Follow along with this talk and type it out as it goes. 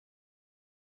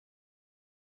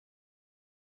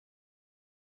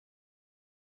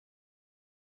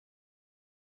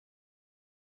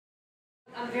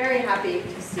I'm very happy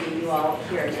to see you all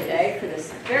here today for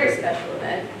this very special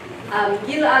event.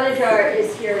 Gil Anidjar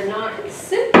is here not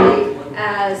simply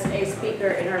as a speaker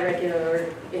in our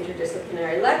regular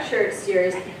interdisciplinary lecture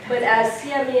series, but as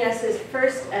CMES's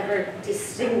first ever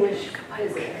distinguished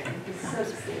visitor. He's so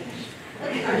distinguished.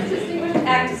 Distinguished?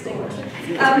 Act distinguished.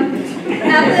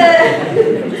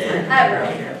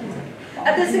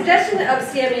 At the suggestion of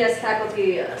CMES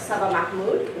faculty Saba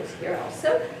Mahmoud, who's here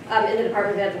also, in the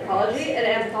Department of Anthropology, and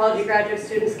anthropology graduate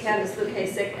students Candice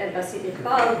Lukasik and Basit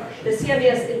Iqbal, the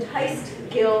CMES enticed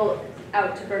Gil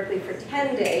out to Berkeley for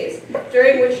 10 days,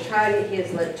 during which time he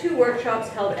has led 2 workshops,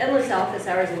 held endless office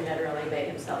hours, and generally made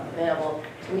himself available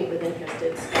to meet with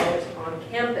interested scholars on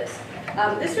campus.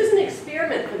 This was an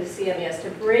experiment for the CMES to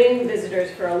bring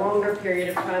visitors for a longer period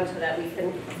of time so that we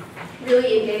can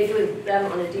really engage with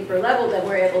them on a deeper level than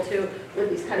we're able to with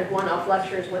these kind of one-off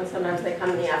lectures when sometimes they come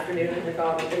in the afternoon and they're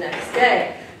gone the next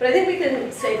day. But I think we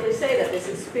can safely say that this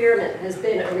experiment has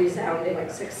been a resounding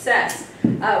success.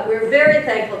 We're very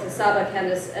thankful to Saba,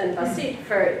 Candice, and Basit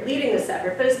for leading this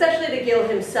effort, but especially to Gil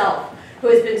himself, who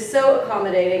has been so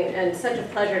accommodating and such a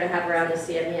pleasure to have around the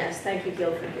CMES. Thank you,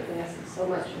 Gil, for giving us so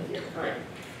much of your time.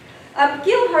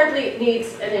 Gil hardly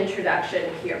needs an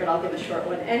introduction here, but I'll give a short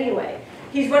one anyway.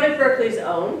 He's one of Berkeley's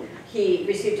own. He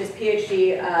received his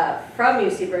PhD from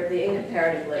UC Berkeley in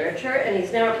comparative literature, and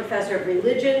he's now a professor of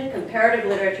religion, comparative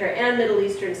literature, and Middle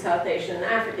Eastern, South Asian, and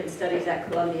African studies at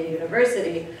Columbia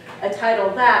University, a title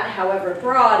that, however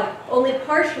broad, only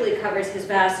partially covers his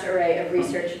vast array of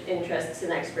research interests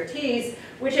and expertise,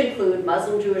 which include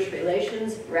Muslim-Jewish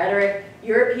relations, rhetoric,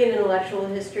 European intellectual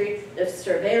history, the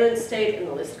surveillance state, and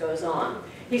the list goes on.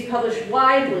 He's published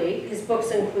widely. His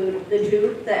books include The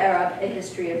Jew, the Arab, A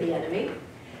History of the Enemy,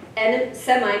 and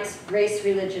Semites, Race,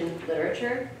 Religion,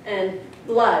 Literature, and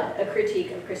Blood, A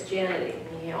Critique of Christianity.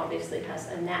 And he obviously has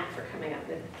a knack for coming up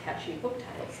with catchy book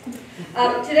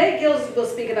titles. Today, Gil will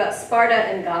speak about Sparta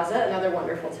and Gaza, another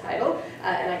wonderful title,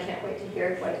 and I can't wait to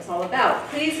hear what it's all about.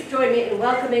 Please join me in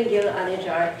welcoming Gil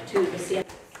Anidjar to the CMES.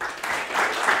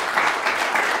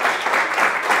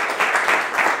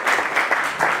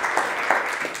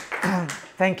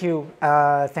 Thank you,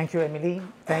 Emily.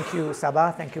 Thank you,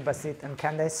 Saba. Thank you, Basit and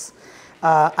Candice.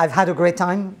 I've had a great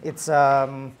time. It's,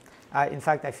 in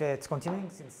fact, I feel it's continuing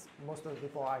since most of the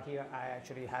people are here. I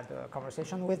actually had a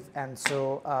conversation with, and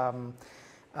so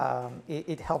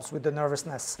it helps with the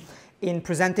nervousness in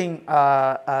presenting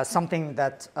something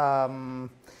that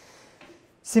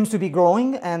seems to be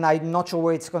growing, and I'm not sure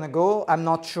where it's going to go. I'm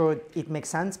not sure it makes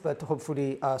sense, but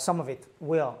hopefully some of it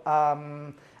will.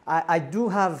 I do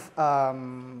have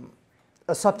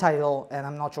a subtitle, and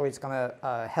I'm not sure it's going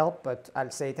to help, but I'll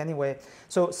say it anyway.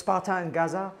 So Sparta and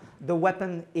Gaza, the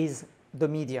weapon is the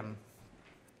medium.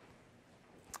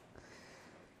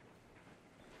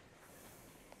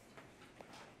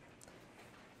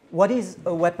 What is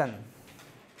a weapon?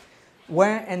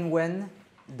 Where and when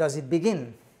does it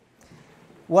begin?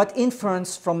 What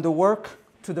inference from the work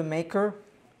to the maker,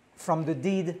 from the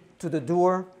deed to the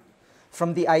doer,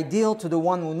 from the ideal to the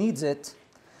one who needs it,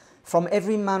 from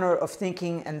every manner of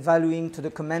thinking and valuing to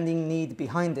the commanding need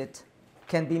behind it,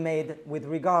 can be made with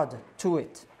regard to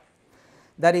it.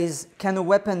 That is, can a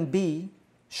weapon be,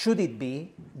 should it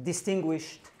be,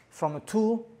 distinguished from a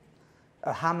tool,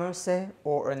 a hammer, say,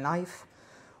 or a knife,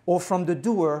 or from the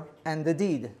doer and the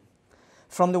deed,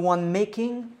 from the one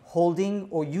making, holding,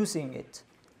 or using it,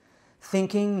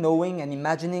 thinking, knowing, and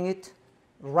imagining it,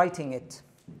 writing it.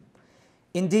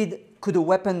 Indeed, could a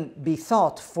weapon be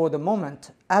thought for the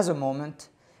moment, as a moment,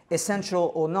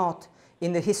 essential or not,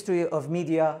 in the history of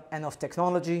media and of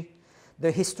technology,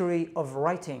 the history of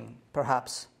writing,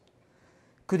 perhaps?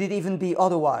 Could it even be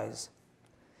otherwise?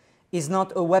 Is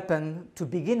not a weapon, to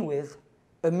begin with,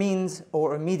 a means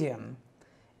or a medium?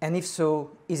 And if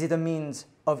so, is it a means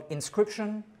of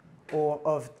inscription or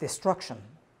of destruction?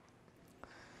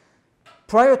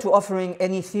 Prior to offering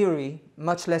any theory,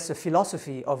 much less a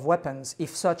philosophy of weapons,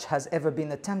 if such has ever been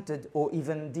attempted or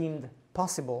even deemed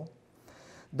possible,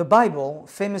 the Bible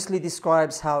famously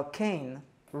describes how Cain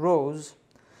rose,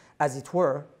 as it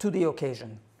were, to the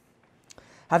occasion.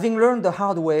 Having learned the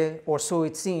hard way, or so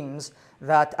it seems,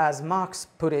 that, as Marx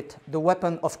put it, the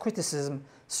weapon of criticism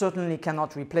certainly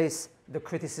cannot replace the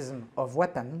criticism of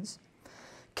weapons,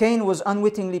 Cain was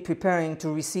unwittingly preparing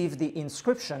to receive the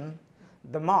inscription,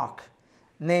 the mark,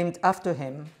 named after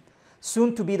him,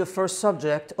 soon to be the first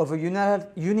subject of a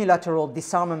unilateral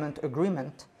disarmament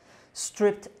agreement,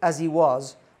 stripped as he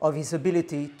was of his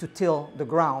ability to till the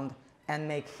ground and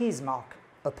make his mark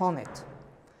upon it.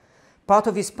 Part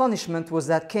of his punishment was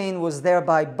that Cain was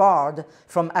thereby barred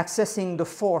from accessing the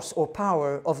force or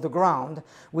power of the ground,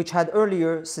 which had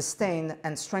earlier sustained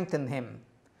and strengthened him.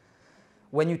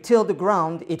 When you till the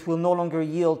ground, it will no longer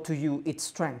yield to you its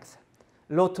strength.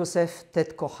 Lo tosef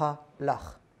tet kocha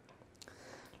lach.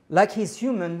 Like his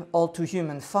human, all too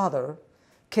human father,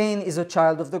 Cain is a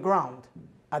child of the ground,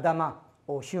 Adama,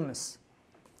 or humus.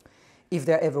 If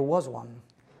there ever was one,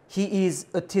 he is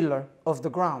a tiller of the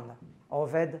ground,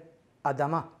 Oved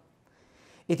Adama.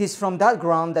 It is from that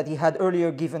ground that he had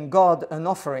earlier given God an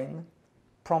offering,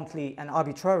 promptly and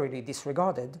arbitrarily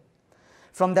disregarded.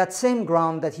 From that same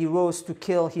ground that he rose to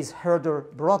kill his herder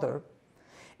brother,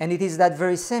 and it is that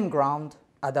very same ground,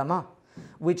 Adama,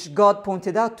 which God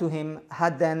pointed out to him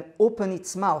had then opened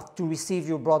its mouth to receive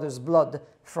your brother's blood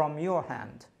from your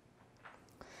hand.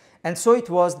 And so it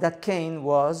was that Cain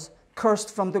was cursed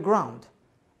from the ground,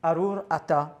 Arur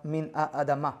ata min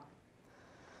Adama,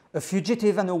 a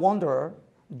fugitive and a wanderer,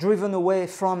 driven away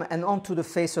from and onto the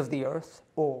face of the earth,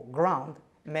 or ground,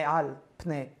 me'al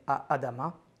pnei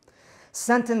Adama,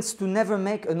 sentenced to never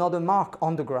make another mark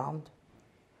on the ground.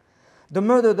 The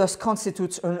murder thus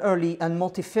constitutes an early and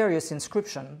multifarious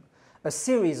inscription, a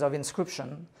series of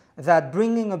inscriptions that,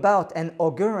 bringing about and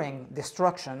auguring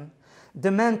destruction,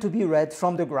 demand to be read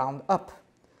from the ground up.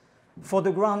 For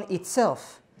the ground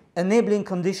itself, enabling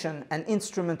condition and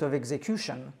instrument of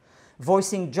execution,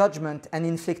 voicing judgment and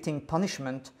inflicting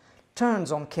punishment,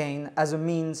 turns on Cain as a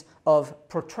means of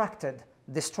protracted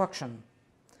destruction.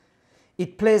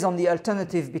 It plays on the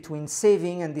alternative between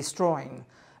saving and destroying,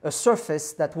 a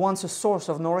surface that once a source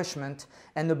of nourishment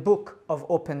and a book of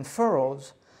open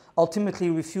furrows, ultimately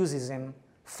refuses him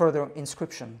further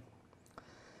inscription.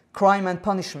 Crime and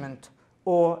punishment,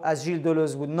 or as Gilles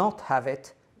Deleuze would not have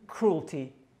it,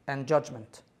 cruelty and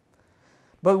judgment.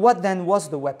 But what then was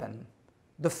the weapon,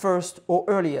 the first or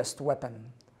earliest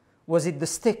weapon? Was it the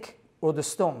stick or the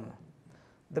stone,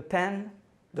 the pen,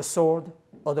 the sword,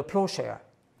 or the plowshare?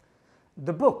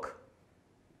 The book,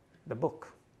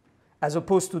 as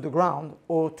opposed to the ground,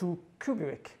 or to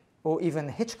Kubrick, or even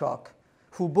Hitchcock,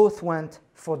 who both went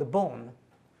for the bone.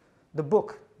 The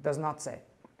book does not say.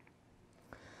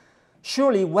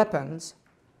 Surely weapons,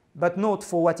 but note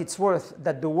for what it's worth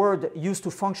that the word used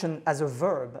to function as a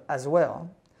verb as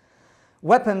well.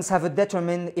 Weapons have a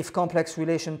determined, if complex,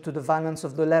 relation to the violence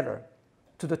of the letter,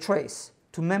 to the trace,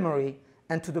 to memory,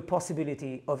 and to the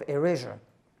possibility of erasure.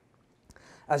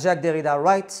 As Jacques Derrida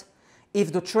writes,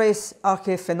 if the trace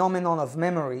arche phenomenon of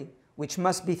memory, which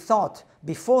must be thought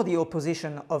before the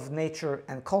opposition of nature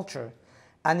and culture,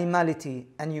 animality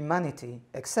and humanity,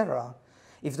 etc.,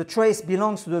 if the trace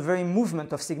belongs to the very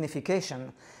movement of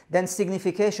signification, then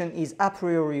signification is a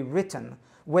priori written,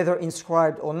 whether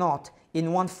inscribed or not,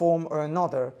 in one form or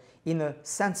another, in a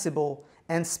sensible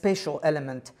and spatial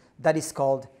element that is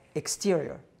called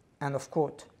exterior. End of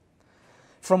quote.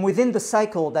 From within the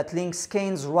cycle that links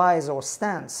Cain's rise or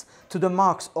stance to the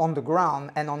marks on the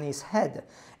ground and on his head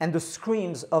and the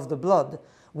screams of the blood,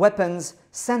 weapons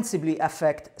sensibly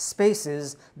affect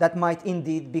spaces that might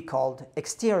indeed be called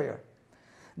exterior.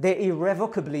 They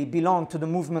irrevocably belong to the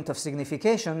movement of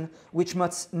signification, which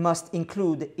must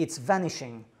include its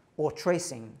vanishing or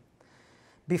tracing.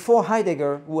 Before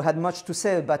Heidegger, who had much to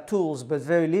say about tools but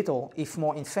very little, if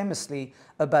more infamously,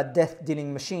 about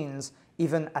death-dealing machines,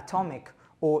 even atomic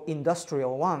or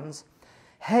industrial ones,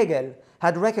 Hegel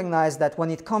had recognized that when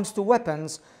it comes to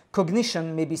weapons,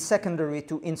 cognition may be secondary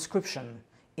to inscription,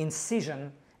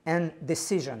 incision, and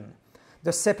decision,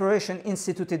 the separation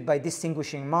instituted by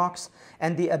distinguishing marks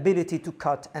and the ability to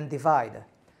cut and divide.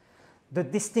 The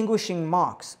distinguishing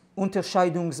marks,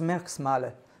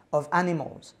 Unterscheidungsmerkmale, of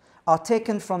animals are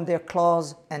taken from their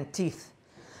claws and teeth,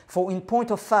 for in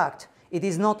point of fact, it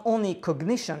is not only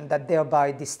cognition that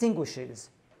thereby distinguishes,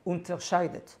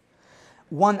 unterscheidet,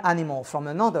 one animal from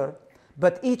another,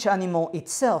 but each animal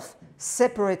itself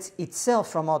separates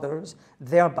itself from others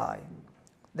thereby.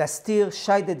 Das Tier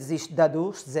scheidet sich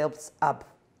dadurch selbst ab.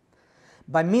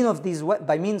 By means of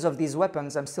these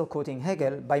weapons, I'm still quoting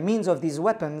Hegel, by means of these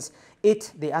weapons,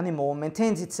 it, the animal,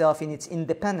 maintains itself in its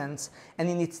independence and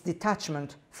in its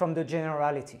detachment from the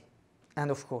generality.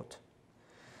 End of quote.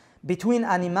 Between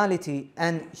animality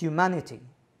and humanity,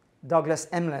 Douglas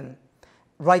Emlen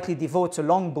rightly devotes a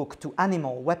long book to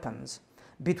animal weapons,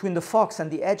 between the fox and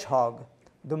the hedgehog,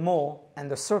 the mole and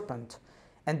the serpent,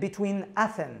 and between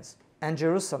Athens and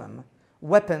Jerusalem,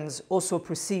 weapons also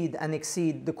precede and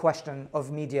exceed the question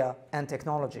of media and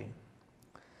technology.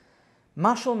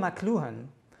 Marshall McLuhan,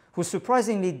 who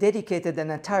surprisingly dedicated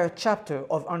an entire chapter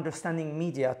of understanding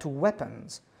media to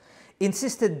weapons,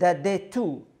 insisted that they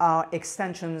too are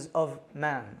extensions of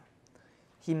man.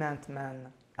 he meant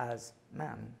man as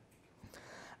man.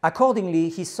 Accordingly,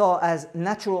 he saw as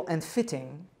natural and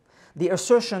fitting the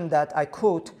assertion that, I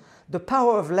quote, "the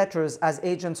power of letters as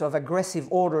agents of aggressive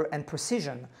order and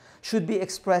precision should be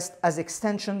expressed as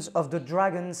extensions of the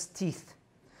dragon's teeth.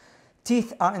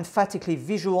 Teeth are emphatically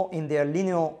visual in their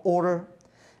linear order.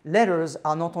 Letters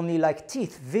are not only like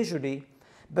teeth visually,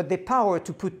 but the power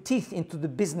to put teeth into the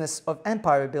business of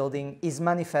empire building is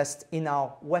manifest in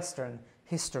our Western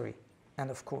history."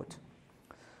 End of quote.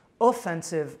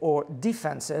 Offensive or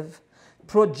defensive,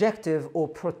 projective or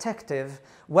protective,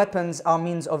 weapons are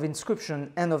means of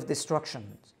inscription and of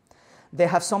destruction. They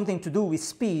have something to do with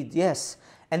speed, yes,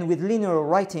 and with linear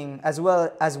writing as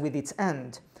well as with its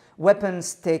end.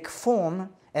 Weapons take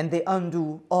form and they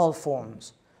undo all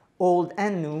forms. Old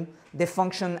and new, they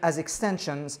function as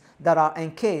extensions that are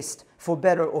encased, for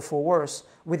better or for worse,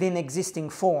 within existing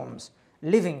forms,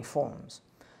 living forms.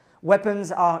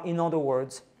 Weapons are, in other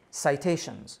words,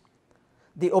 citations.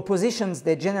 The oppositions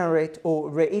they generate or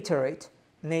reiterate,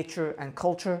 nature and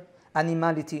culture,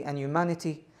 animality and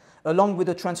humanity, along with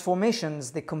the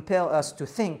transformations they compel us to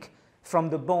think, from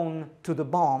the bone to the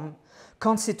bomb,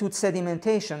 constitute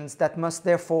sedimentations that must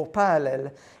therefore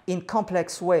parallel in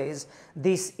complex ways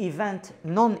this event,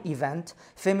 non-event,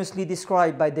 famously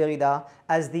described by Derrida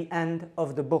as the end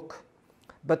of the book,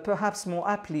 but perhaps more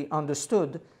aptly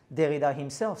understood, Derrida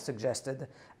himself suggested,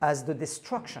 as the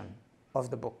destruction of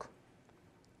the book.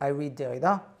 I read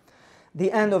Derrida: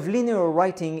 "The end of linear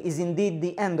writing is indeed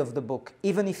the end of the book,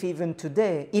 even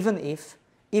today,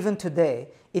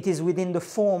 it is within the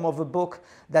form of a book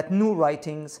that new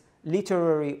writings,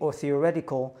 literary or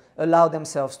theoretical, allow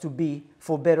themselves to be,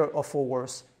 for better or for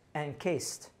worse,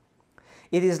 encased.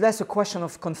 It is less a question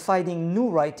of confiding new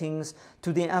writings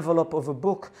to the envelope of a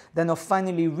book than of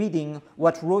finally reading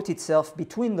what wrote itself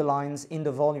between the lines in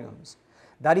the volumes.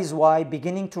 That is why,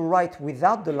 beginning to write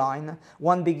without the line,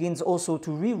 one begins also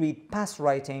to reread past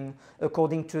writing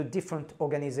according to a different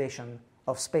organization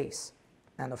of space."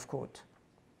 End of quote.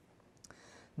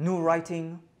 New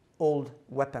writing, old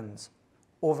weapons,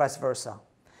 or vice versa.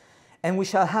 And we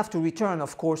shall have to return,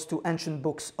 of course, to ancient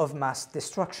books of mass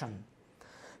destruction.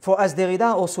 For as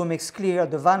Derrida also makes clear,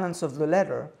 the violence of the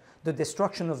letter, the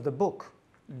destruction of the book,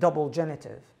 double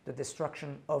genitive, the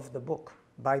destruction of the book,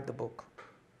 by the book,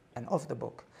 and of the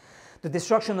book. The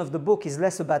destruction of the book is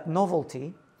less about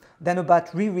novelty than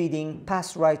about rereading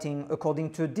past writing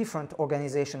according to a different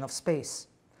organization of space.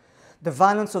 The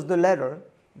violence of the letter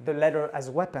as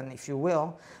weapon, if you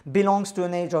will, belongs to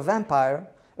an age of empire,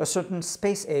 a certain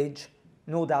space age.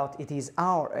 No doubt it is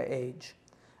our age.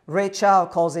 Ray Chow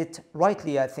calls it,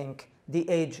 rightly I think, the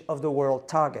age of the world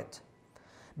target.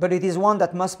 But it is one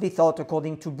that must be thought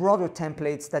according to broader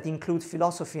templates that include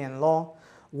philosophy and law,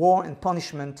 war and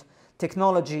punishment,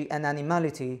 technology and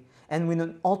animality, and with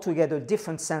an altogether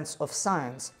different sense of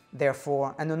science,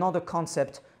 therefore, and another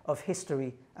concept of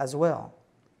history as well.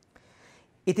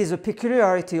 It is a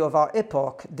peculiarity of our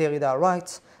epoch, Derrida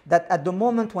writes, that at the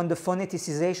moment when the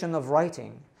phoneticization of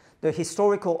writing, the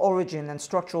historical origin and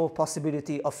structural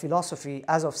possibility of philosophy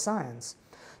as of science,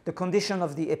 the condition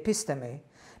of the episteme,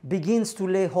 begins to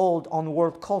lay hold on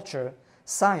world culture,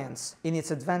 science, in its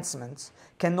advancements,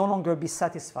 can no longer be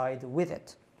satisfied with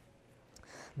it.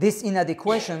 This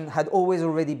inadequation had always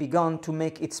already begun to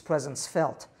make its presence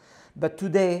felt, but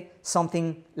today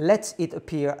something lets it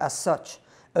appear as such,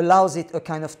 allows it a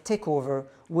kind of takeover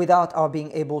without our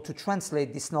being able to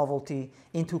translate this novelty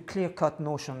into clear-cut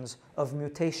notions of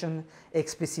mutation,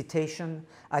 explicitation,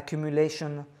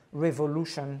 accumulation,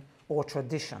 revolution, or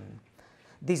tradition.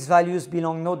 These values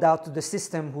belong no doubt to the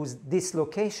system whose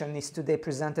dislocation is today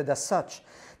presented as such.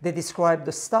 They describe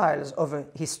the styles of a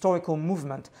historical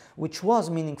movement which was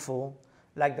meaningful,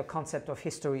 like the concept of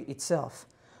history itself,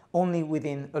 only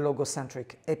within a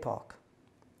logocentric epoch.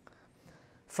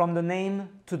 From the name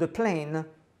to the plain,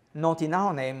 not in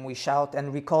our name, we shout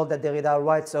and recall that Derrida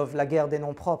writes of la guerre des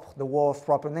noms propres, the war of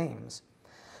proper names.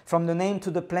 From the name to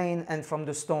the plain and from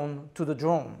the stone to the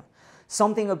drone.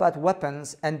 Something about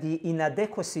weapons and the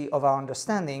inadequacy of our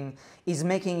understanding is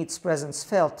making its presence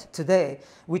felt today,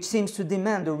 which seems to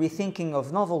demand a rethinking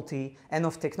of novelty and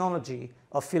of technology,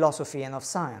 of philosophy and of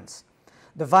science.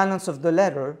 The violence of the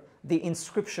letter, the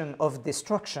inscription of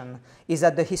destruction, is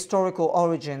at the historical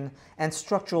origin and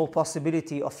structural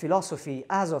possibility of philosophy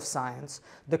as of science,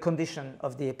 the condition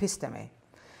of the episteme.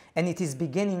 And it is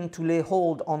beginning to lay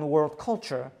hold on world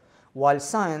culture, while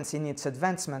science in its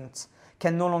advancements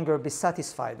can no longer be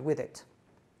satisfied with it.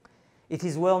 It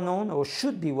is well known, or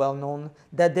should be well known,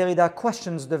 that Derrida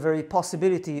questions the very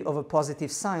possibility of a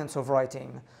positive science of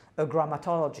writing, a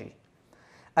grammatology.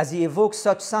 as he evokes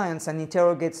such science and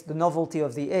interrogates the novelty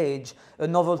of the age, a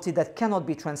novelty that cannot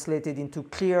be translated into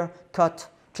clear-cut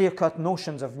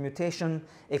notions of mutation,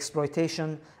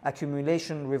 exploitation,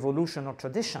 accumulation, revolution, or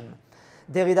tradition.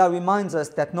 Derrida reminds us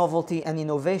that novelty and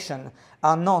innovation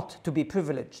are not to be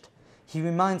privileged. He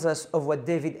reminds us of what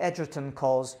David Edgerton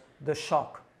calls the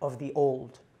shock of the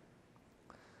old.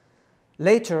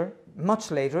 Later,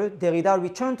 much later, Derrida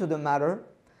returned to the matter,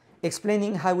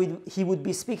 explaining how he would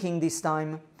be speaking this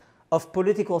time of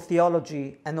political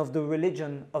theology and of the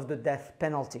religion of the death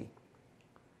penalty.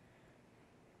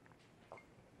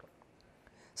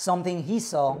 Something he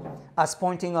saw as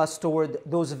pointing us toward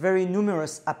those very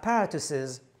numerous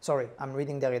apparatuses, sorry, I'm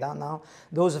reading Derrida now,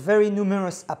 those very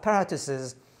numerous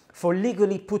apparatuses for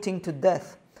legally putting to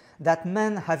death that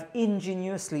men have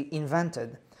ingeniously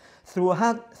invented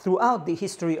throughout the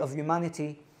history of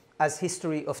humanity as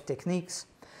history of techniques,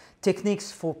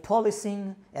 techniques for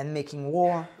policing and making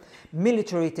war,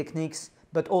 military techniques,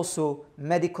 but also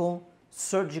medical,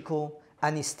 surgical,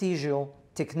 anesthesial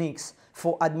techniques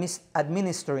for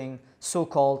administering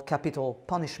so-called capital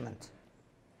punishment.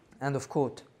 End of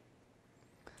quote.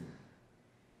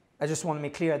 I just want to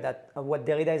make clear that what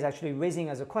Derrida is actually raising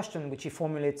as a question, which he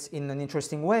formulates in an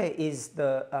interesting way, is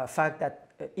the fact that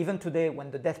even today,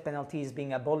 when the death penalty is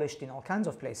being abolished in all kinds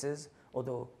of places,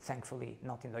 although thankfully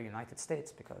not in the United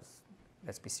States, because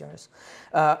let's be serious,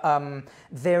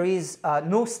 there is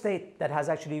no state that has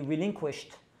actually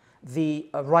relinquished the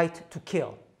right to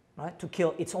kill. Right? To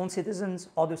kill its own citizens,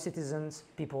 other citizens,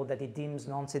 people that it deems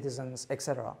non-citizens,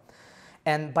 etc.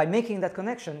 And by making that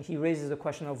connection, he raises the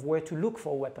question of where to look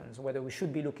for weapons, whether we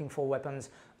should be looking for weapons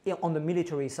on the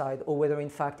military side, or whether in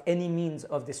fact any means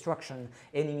of destruction,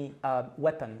 any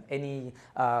weapon, any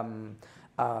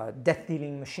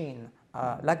death-dealing machine,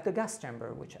 like the gas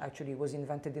chamber, which actually was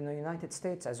invented in the United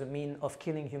States as a mean of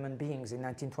killing human beings in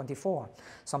 1924,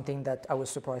 something that I was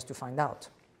surprised to find out.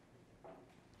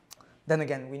 Then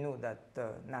again, we knew that the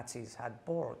Nazis had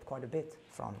borrowed quite a bit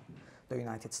from the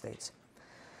United States.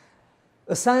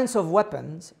 A science of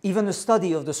weapons, even a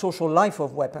study of the social life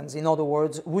of weapons, in other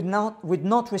words, would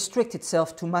not restrict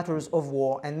itself to matters of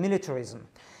war and militarism.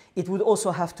 It would also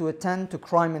have to attend to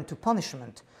crime and to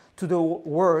punishment, to the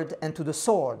word and to the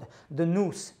sword, the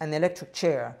noose and electric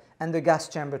chair, and the gas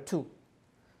chamber too.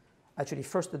 Actually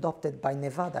first adopted by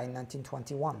Nevada in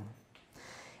 1921.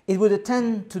 It would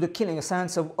attend to the killing, a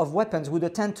science of weapons would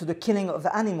attend to the killing of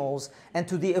animals and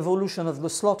to the evolution of the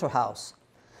slaughterhouse.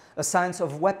 A science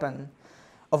of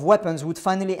weapons would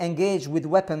finally engage with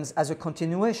weapons as a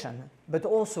continuation, but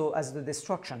also as the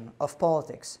destruction of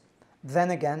politics. Then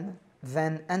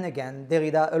and again,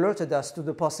 Derrida alerted us to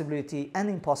the possibility and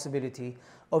impossibility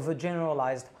of a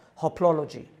generalized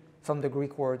hoplology, from the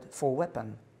Greek word for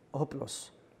weapon, hoplos.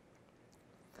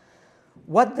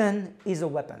 What then is a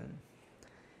weapon?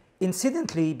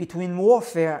 Incidentally, between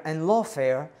warfare and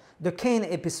lawfare, the Cain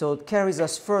episode carries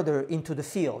us further into the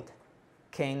field.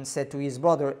 Cain said to his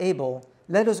brother Abel,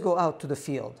 "Let us go out to the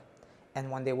field." And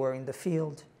when they were in the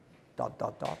field, ...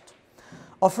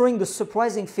 offering the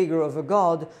surprising figure of a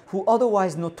God who,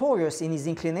 otherwise notorious in his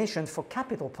inclination for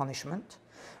capital punishment,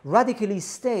 radically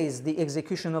stays the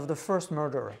execution of the first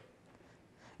murderer.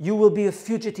 "You will be a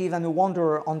fugitive and a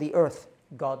wanderer on the earth,"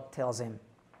 God tells him.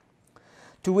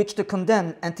 To which the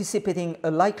condemned, anticipating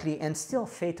a likely and still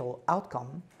fatal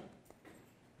outcome,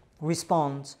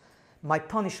 responds, "My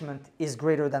punishment is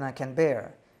greater than I can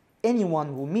bear.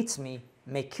 Anyone who meets me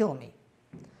may kill me."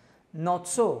 "Not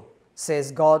so,"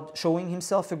 says God, showing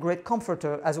himself a great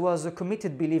comforter as well as a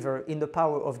committed believer in the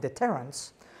power of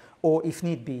deterrence, or if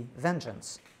need be,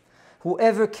 vengeance.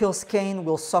 "Whoever kills Cain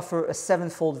will suffer a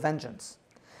sevenfold vengeance."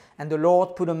 And the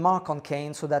Lord put a mark on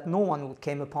Cain so that no one who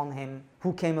came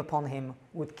upon him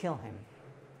would kill him.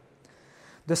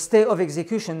 The stay of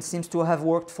execution seems to have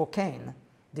worked for Cain,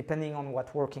 depending on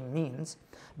what working means,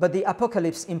 but the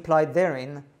apocalypse implied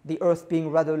therein, the earth being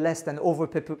rather less than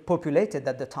overpopulated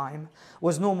at the time,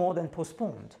 was no more than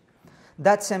postponed.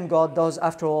 That same God does,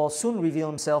 after all, soon reveal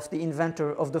himself the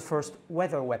inventor of the first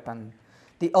weather weapon,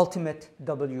 the ultimate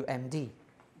WMD.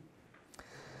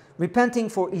 Repenting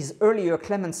for his earlier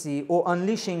clemency or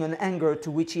unleashing an anger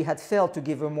to which he had failed to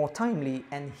give a more timely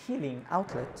and healing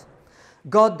outlet,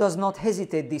 God does not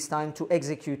hesitate this time to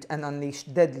execute and unleash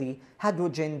deadly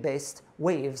hydrogen-based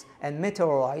waves and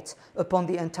meteorites upon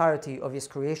the entirety of his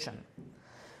creation.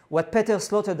 What Peter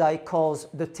Sloterdijk calls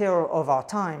the terror of our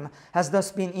time has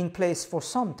thus been in place for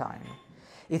some time.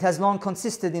 It has long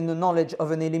consisted in the knowledge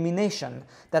of an elimination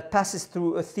that passes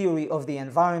through a theory of the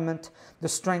environment, the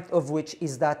strength of which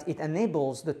is that it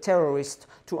enables the terrorist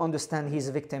to understand his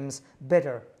victims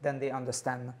better than they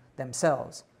understand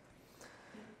themselves.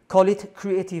 Call it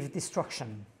creative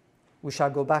destruction. We shall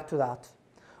go back to that.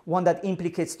 One that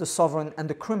implicates the sovereign and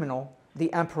the criminal,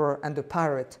 the emperor and the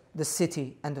pirate, the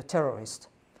city and the terrorist.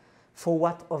 For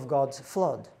what of God's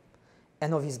flood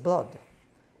and of his blood?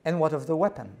 And what of the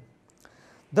weapon?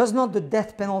 Does not the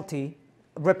death penalty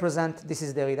represent, this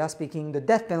is Derrida speaking, the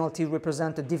death penalty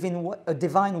represent a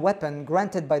divine weapon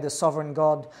granted by the sovereign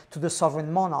God to the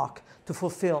sovereign monarch to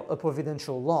fulfill a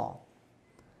providential law?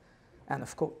 End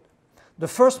of quote. The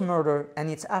first murder and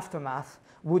its aftermath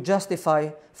would justify,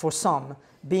 for some,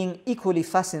 being equally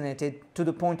fascinated to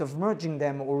the point of merging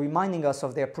them or reminding us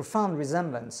of their profound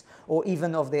resemblance or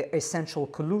even of their essential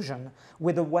collusion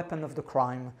with the weapon of the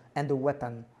crime and the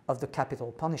weapon of the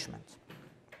capital punishment.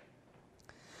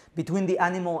 Between the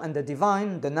animal and the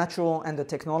divine, the natural and the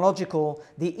technological,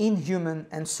 the inhuman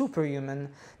and superhuman,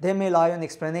 there may lie an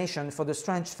explanation for the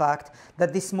strange fact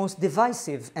that this most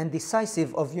divisive and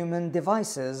decisive of human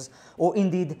devices, or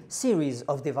indeed series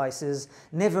of devices,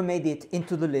 never made it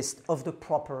into the list of the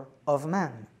proper of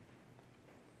man.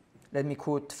 Let me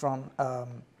quote from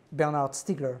Bernard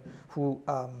Stiegler, who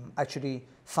actually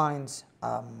finds,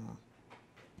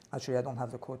 actually I don't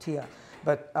have the quote here,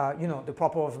 but you know, the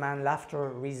proper of man, laughter,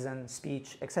 reason,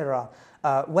 speech, etc.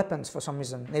 Weapons, for some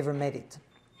reason, never made it.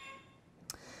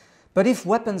 But if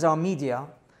weapons are media,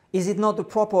 is it not the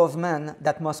proper of man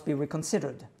that must be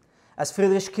reconsidered? As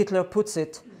Friedrich Kittler puts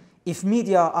it, if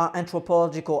media are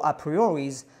anthropological a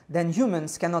prioris, then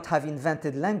humans cannot have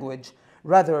invented language,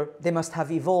 rather they must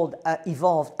have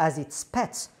evolved as its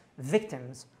pets,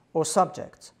 victims, or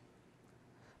subjects.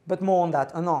 But more on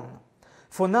that anon.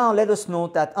 For now, let us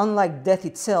note that unlike death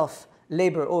itself,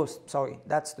 labor, oh, sorry,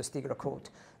 that's the Stiegler quote.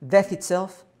 Death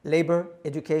itself, labor,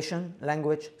 education,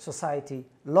 language, society,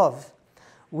 love,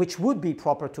 which would be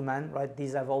proper to man, right?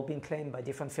 These have all been claimed by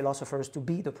different philosophers to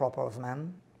be the proper of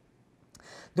man.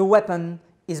 The weapon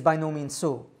is by no means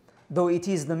so, though it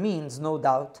is the means, no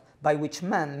doubt, by which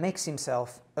man makes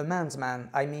himself a man's man,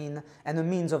 I mean, and a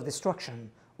means of destruction,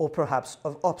 or perhaps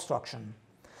of obstruction.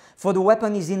 For the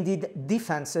weapon is indeed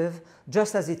defensive,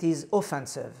 just as it is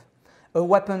offensive. A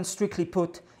weapon, strictly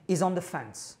put, is on the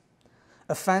fence.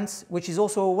 A fence, which is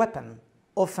also a weapon,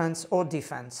 offense or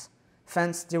defense.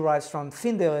 Fence derives from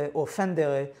findere or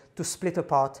fendere, to split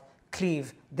apart,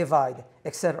 cleave, divide,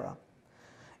 etc.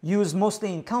 Used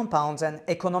mostly in compounds and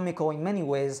economical in many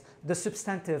ways, the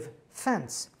substantive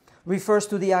fence refers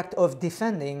to the act of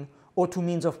defending or to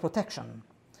means of protection.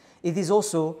 It is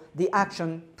also the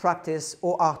action, practice,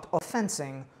 or art of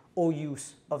fencing or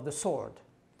use of the sword.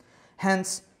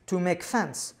 Hence, to make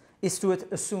fence is to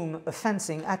assume a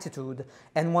fencing attitude,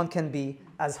 and one can be,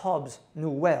 as Hobbes knew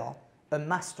well, a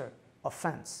master of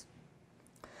fence.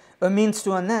 A means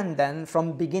to an end, then,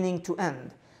 from beginning to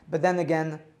end. But then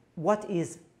again, what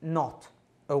is not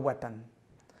a weapon?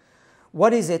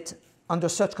 What is it, under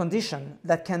such condition,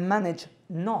 that can manage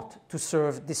not to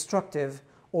serve destructive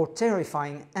or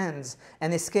terrifying ends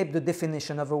and escape the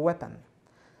definition of a weapon?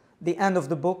 The end of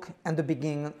the book and the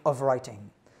beginning of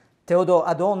writing. Theodor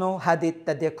Adorno had it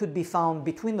that there could be found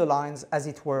between the lines, as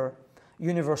it were,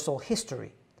 universal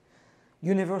history.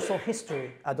 Universal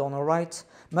history, Adorno writes,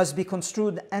 must be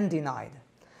construed and denied.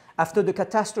 After the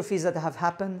catastrophes that have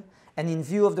happened, and in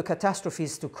view of the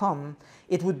catastrophes to come,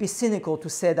 it would be cynical to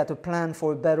say that a plan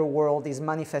for a better world is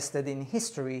manifested in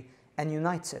history and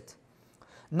unites it.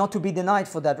 Not to be denied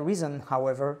for that reason,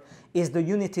 however, is the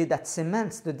unity that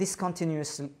cements the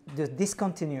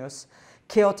discontinuous,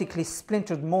 chaotically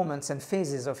splintered moments and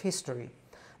phases of history,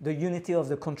 the unity of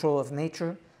the control of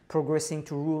nature, progressing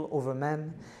to rule over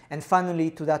men, and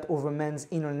finally to that over man's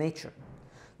inner nature.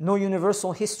 No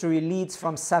universal history leads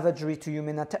from savagery to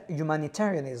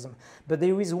humanitarianism, but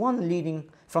there is one leading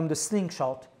from the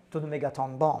slingshot to the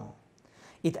megaton bomb.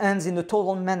 It ends in the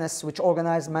total menace which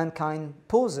organized mankind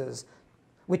poses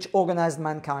to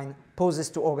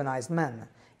organized men,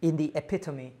 in the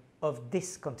epitome of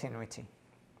discontinuity.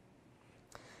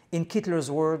 In Kittler's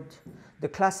word, the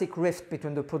classic rift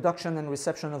between the production and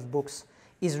reception of books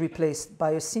is replaced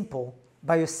by a single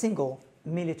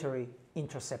military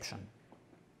interception.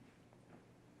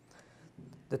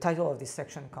 The title of this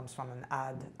section comes from an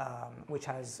ad which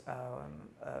has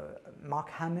Mark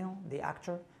Hamill, the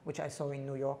actor, which I saw in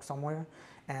New York somewhere,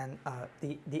 and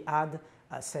the ad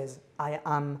says, "I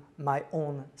am my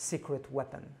own secret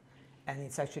weapon." And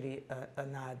it's actually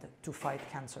an ad to fight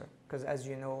cancer, because as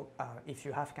you know, if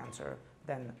you have cancer,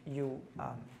 then you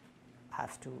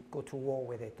have to go to war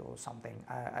with it or something.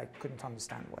 I couldn't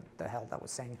understand what the hell that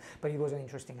was saying, but it was an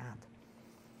interesting ad.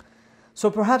 So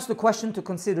perhaps the question to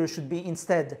consider should be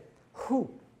instead, who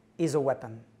is a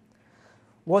weapon?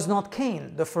 Was not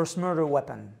Cain the first murder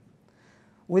weapon?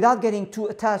 Without getting too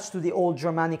attached to the old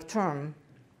Germanic term,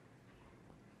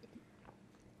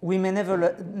 we may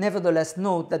nevertheless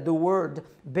note that the word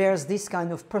bears this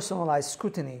kind of personalized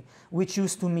scrutiny, which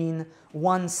used to mean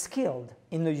one skilled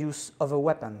in the use of a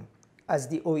weapon, as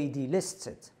the OED lists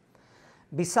it.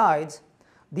 Besides,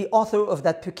 the author of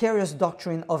that precarious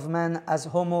doctrine of man as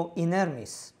homo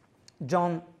inermis,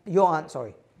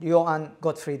 Johann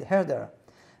Gottfried Herder,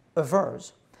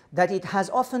 avers that it has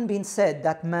often been said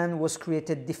that man was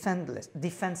created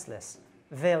defenseless,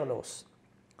 wehrlos.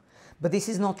 But this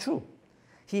is not true.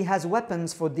 He has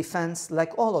weapons for defense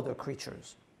like all other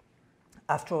creatures.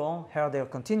 After all, Herder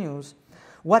continues,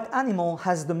 what animal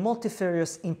has the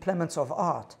multifarious implements of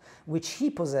art, which he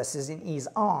possesses in his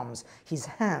arms, his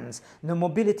hands, the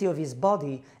mobility of his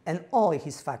body, and all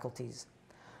his faculties?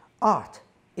 Art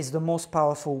is the most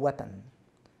powerful weapon.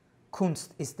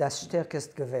 Kunst ist das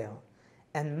stärkste Gewehr.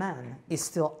 And man is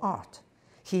still art.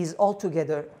 He is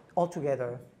altogether,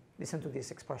 listen to this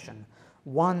expression,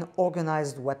 one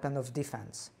organized weapon of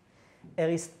defense.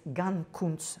 Ist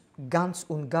ganz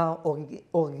und gar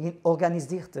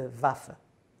organisierte Waffe.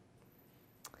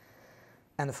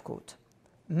 End of quote.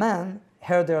 Man,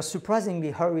 Herder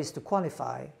surprisingly hurries to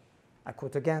qualify, I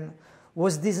quote again,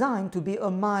 was designed to be a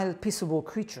mild, peaceable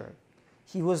creature.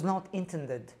 He was not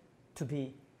intended to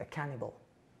be a cannibal.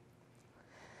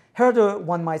 Herder,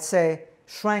 one might say,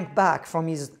 shrank back from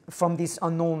this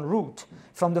unknown root,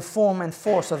 from the form and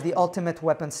force of the ultimate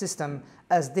weapon system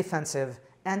as defensive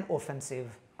and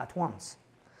offensive at once.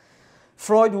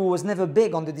 Freud, who was never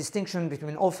big on the distinction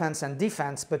between offense and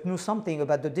defense, but knew something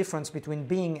about the difference between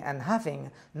being and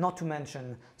having, not to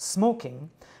mention smoking,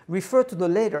 referred to the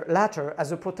latter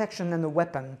as a protection and a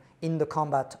weapon in the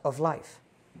combat of life.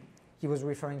 He was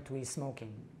referring to his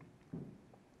smoking.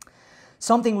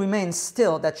 Something remains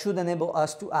still that should enable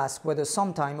us to ask whether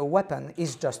sometime a weapon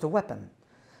is just a weapon.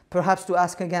 Perhaps to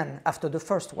ask again after the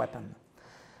first weapon.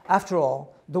 After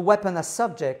all, the weapon as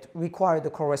subject required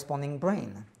a corresponding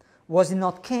brain. Was it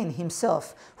not Cain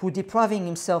himself who, depriving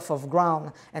himself of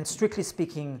ground and strictly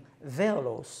speaking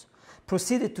wehrlos,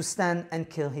 proceeded to stand and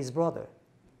kill his brother?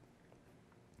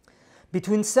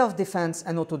 Between self-defense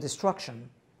and autodestruction,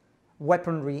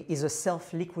 weaponry is a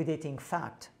self-liquidating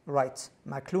fact, writes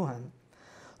McLuhan.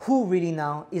 Who really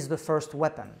now is the first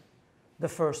weapon, the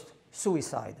first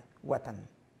suicide weapon?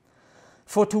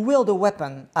 For to wield a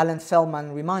weapon, Alan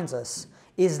Feldman reminds us,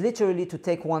 is literally to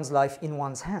take one's life in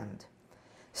one's hand.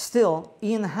 Still,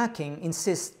 Ian Hacking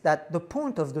insists that the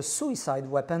point of the suicide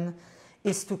weapon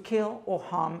is to kill or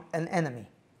harm an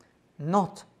enemy,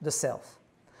 not the self.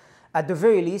 At the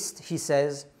very least, he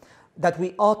says, that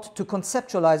we ought to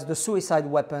conceptualize the suicide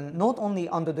weapon not only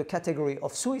under the category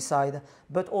of suicide,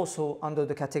 but also under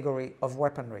the category of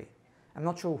weaponry. I'm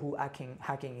not sure who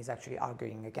Hacking is actually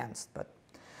arguing against, but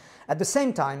at the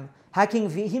same time, Hacking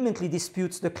vehemently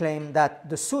disputes the claim that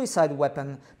the suicide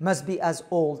weapon must be as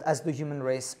old as the human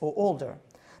race or older,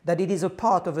 that it is a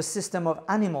part of a system of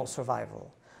animal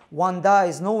survival. One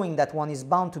dies knowing that one is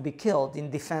bound to be killed in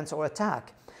defense or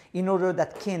attack in order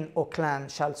that kin or clan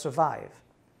shall survive.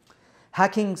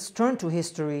 Hacking's turn to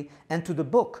history and to the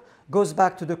book goes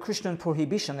back to the Christian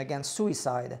prohibition against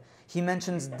suicide. He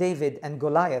mentions David and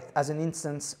Goliath as an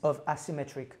instance of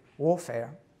asymmetric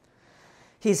warfare.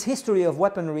 His history of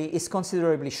weaponry is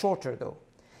considerably shorter, though.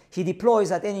 He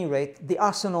deploys, at any rate, the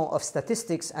arsenal of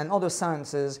statistics and other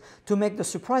sciences to make the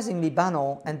surprisingly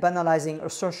banal and banalizing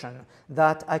assertion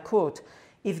that, I quote,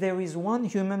 if there is one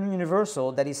human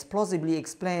universal that is plausibly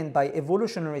explained by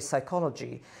evolutionary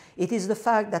psychology, it is the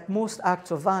fact that most acts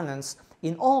of violence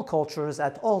in all cultures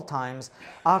at all times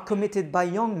are committed by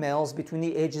young males between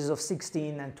the ages of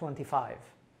 16 and 25.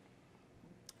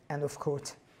 End of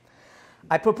quote.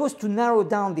 I propose to narrow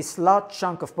down this large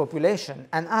chunk of population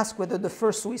and ask whether the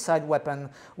first suicide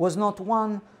weapon was not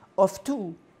one of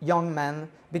two young men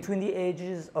between the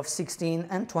ages of 16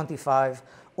 and 25,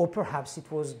 or perhaps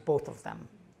it was both of them.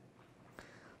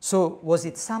 So was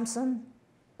it Samson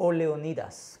or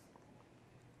Leonidas?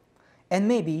 And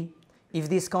maybe, if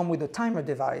this come with a timer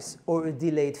device or a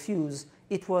delayed fuse,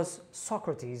 it was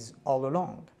Socrates all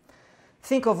along.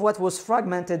 Think of what was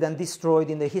fragmented and destroyed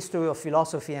in the history of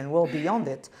philosophy and well beyond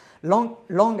it,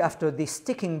 long after this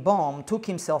ticking bomb took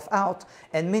himself out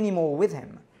and many more with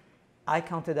him. I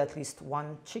counted at least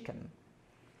one chicken.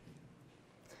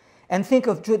 And think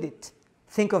of Judith,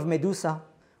 think of Medusa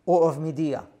or of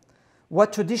Medea.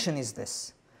 What tradition is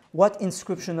this? What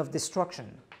inscription of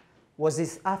destruction? Was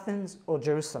this Athens or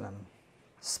Jerusalem?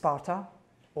 Sparta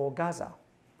or Gaza?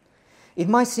 It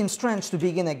might seem strange to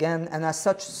begin again, and as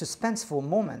such suspenseful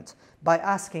moment, by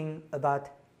asking about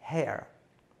hair.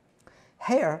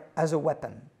 Hair as a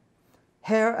weapon.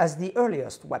 Hair as the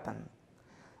earliest weapon.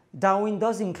 Darwin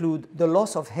does include the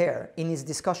loss of hair in his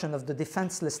discussion of the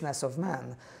defenselessness of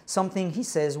man, something he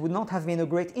says would not have been a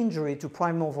great injury to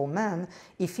primeval man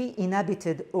if he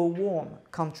inhabited a warm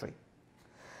country.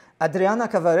 Adriana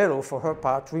Cavarello, for her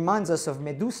part, reminds us of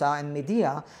Medusa and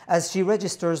Medea as she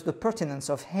registers the pertinence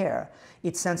of hair,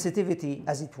 its sensitivity,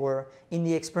 as it were, in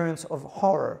the experience of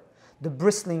horror, the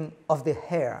bristling of the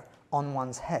hair on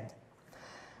one's head.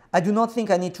 I do not think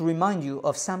I need to remind you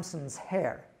of Samson's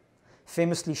hair,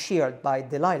 famously sheared by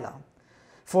Delilah.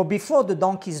 For before the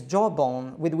donkey's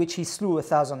jawbone with which he slew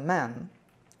 1,000 men,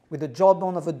 with the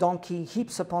jawbone of a donkey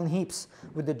heaps upon heaps,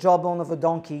 with the jawbone of a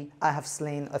donkey I have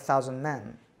slain 1,000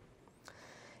 men.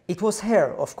 It was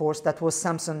hair, of course, that was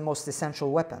Samson's most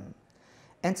essential weapon,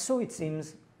 and so it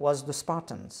seems was the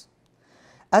Spartans.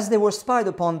 As they were spied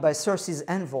upon by Circe's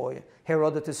envoy,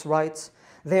 Herodotus writes,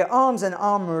 their arms and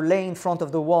armor lay in front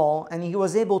of the wall, and he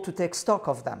was able to take stock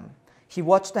of them. He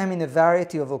watched them in a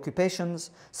variety of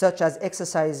occupations, such as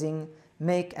exercising,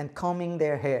 make, and combing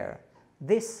their hair.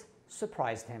 This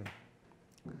surprised him.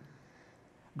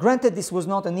 Granted, this was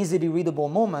not an easily readable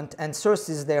moment, and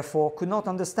Circe therefore could not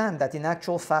understand that in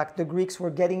actual fact the Greeks were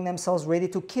getting themselves ready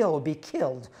to kill or be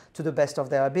killed to the best of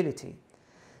their ability.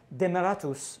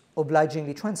 Demaratus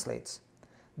obligingly translates,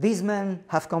 these men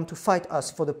have come to fight us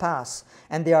for the pass,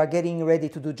 and they are getting ready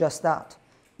to do just that.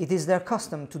 It is their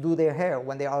custom to do their hair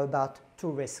when they are about to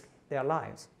risk their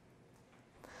lives.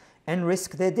 And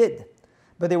risk they did,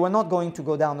 but they were not going to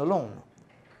go down alone.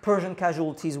 Persian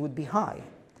casualties would be high.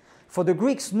 For the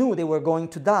Greeks knew they were going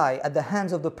to die at the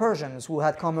hands of the Persians who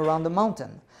had come around the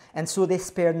mountain, and so they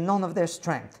spared none of their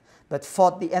strength, but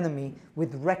fought the enemy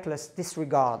with reckless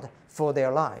disregard for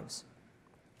their lives.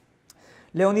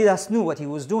 Leonidas knew what he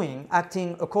was doing,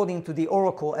 acting according to the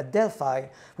oracle at Delphi,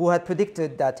 who had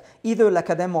predicted that either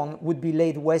Lacedaemon would be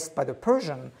laid waste by the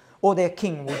Persian, or their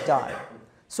king would die.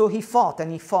 So he fought,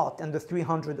 and the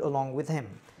 300 along with him,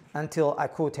 until, I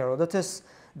quote Herodotus,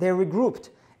 they regrouped,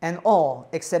 and all,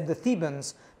 except the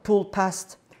Thebans, pulled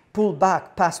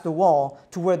back past the wall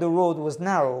to where the road was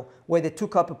narrow, where they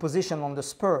took up a position on the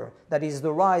spur, that is,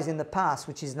 the rise in the pass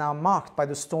which is now marked by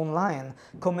the stone lion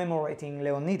commemorating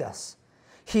Leonidas.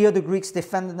 Here the Greeks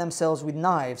defended themselves with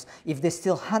knives, if they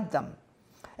still had them,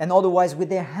 and otherwise with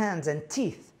their hands and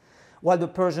teeth, while the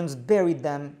Persians buried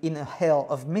them in a hail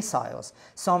of missiles,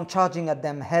 some charging at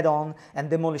them head-on and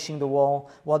demolishing the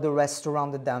wall, while the rest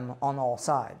surrounded them on all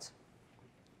sides.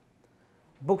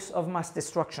 Books of mass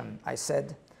destruction, I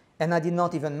said, and I did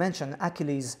not even mention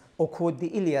Achilles or quote the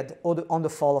Iliad or on the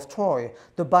fall of Troy,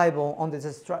 the Bible on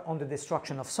the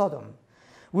destruction of Sodom.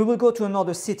 We will go to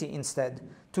another city instead,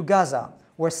 to Gaza,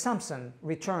 where Samson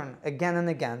returned again and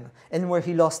again, and where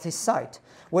he lost his sight,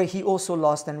 where he also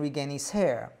lost and regained his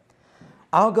hair.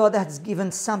 Our God has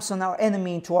given Samson, our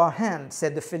enemy, into our hand,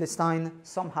 said the Philistine,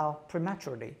 somehow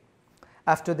prematurely,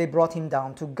 after they brought him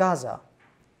down to Gaza.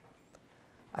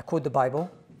 I quote the Bible,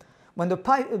 when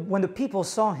the people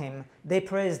saw him, they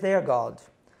praised their God.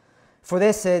 For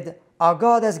they said, our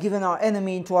God has given our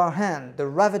enemy into our hand, the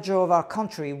ravager of our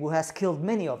country, who has killed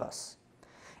many of us.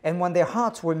 And when their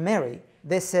hearts were merry,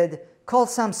 they said, call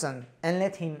Samson and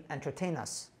let him entertain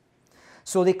us.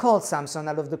 So they called Samson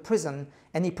out of the prison,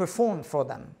 and he performed for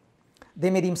them. They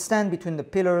made him stand between the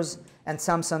pillars, and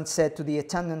Samson said to the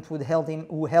attendant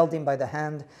who held him by the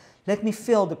hand, let me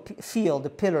feel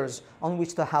the pillars on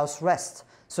which the house rests,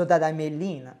 so that I may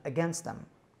lean against them.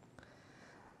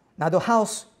 Now the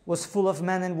house was full of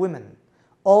men and women.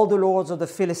 All the lords of the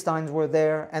Philistines were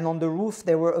there, and on the roof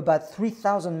there were about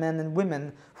 3,000 men and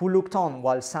women who looked on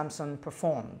while Samson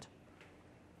performed.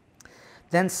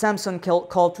 Then Samson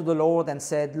called to the Lord and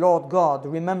said, Lord God,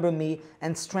 remember me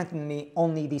and strengthen me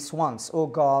only this once, O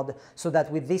God, so that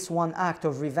with this one act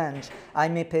of revenge I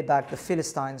may pay back the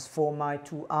Philistines for my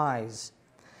 2 eyes.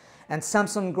 And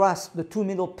Samson grasped the 2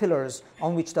 middle pillars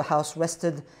on which the house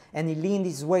rested, and he leaned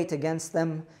his weight against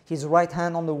them, his right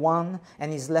hand on the one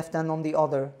and his left hand on the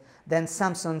other. Then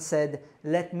Samson said,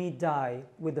 let me die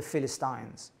with the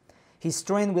Philistines. He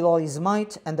strained with all his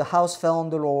might, and the house fell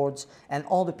on the lords and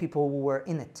all the people who were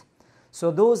in it. So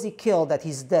those he killed at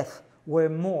his death were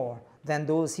more than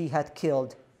those he had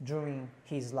killed during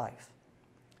his life.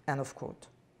 End of quote.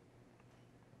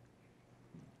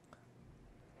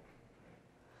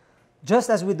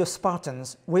 Just as with the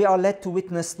Spartans, we are led to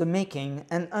witness the making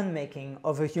and unmaking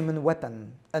of a human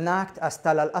weapon, an act, as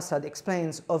Tal al-Assad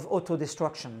explains, of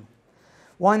auto-destruction.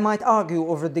 One might argue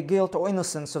over the guilt or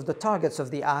innocence of the targets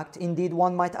of the act. Indeed,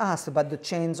 one might ask about the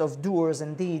chains of doers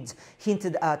and deeds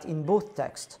hinted at in both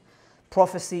texts,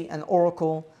 prophecy and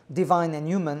oracle, divine and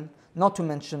human, not to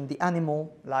mention the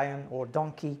animal, lion or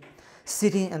donkey,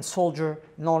 city and soldier,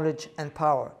 knowledge and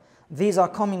power. These are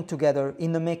coming together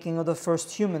in the making of the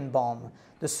first human bomb,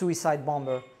 the suicide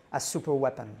bomber as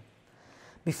superweapon.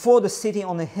 Before the city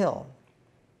on a hill,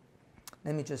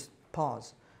 let me just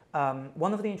pause.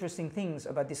 One of the interesting things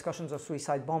about discussions of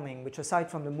suicide bombing, which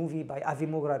aside from the movie by Avi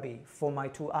Mughrabi, For My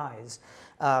Two Eyes,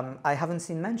 I haven't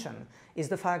seen mentioned, is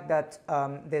the fact that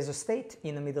there's a state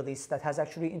in the Middle East that has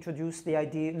actually introduced the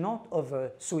idea not of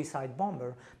a suicide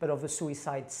bomber, but of a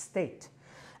suicide state.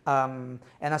 And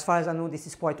as far as I know, this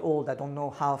is quite old. I don't know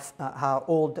how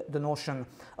old the notion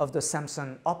of the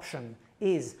Samson option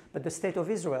is, but the State of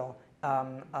Israel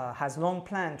has long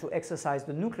planned to exercise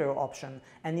the nuclear option,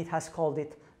 and it has called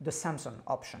it the Samson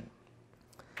option,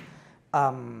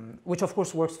 which of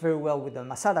course works very well with the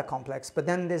Masada complex, but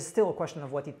then there's still a question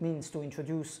of what it means to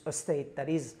introduce a state that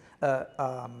is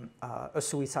a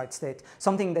suicide state,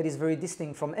 something that is very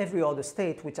distinct from every other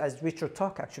state, which, as Richard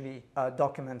Tuck actually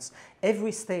documents,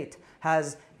 every state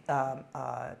has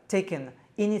taken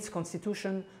in its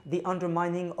constitution the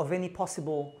undermining of any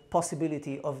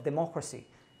possibility of democracy,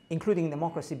 including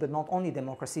democracy, but not only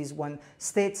democracies, when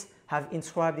states have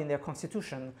inscribed in their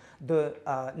constitution the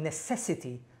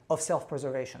necessity of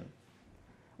self-preservation,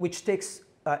 which takes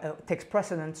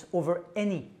precedence over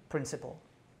any principle,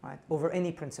 right? Over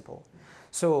any principle.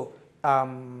 So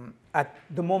at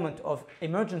the moment of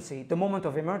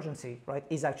emergency, right,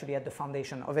 is actually at the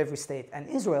foundation of every state. And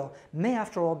Israel may,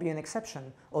 after all, be an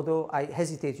exception, although I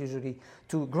hesitate usually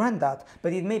to grant that,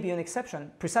 but it may be an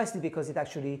exception precisely because it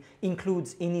actually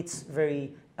includes in its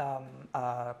very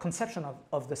conception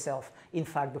of the self, in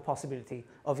fact, the possibility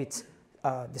of its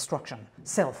destruction,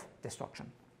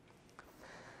 self-destruction.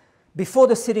 Before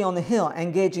the city on the hill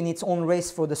engaged in its own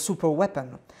race for the super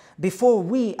weapon, before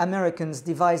we Americans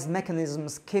devised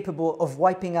mechanisms capable of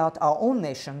wiping out our own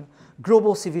nation,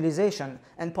 global civilization,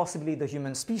 and possibly the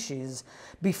human species,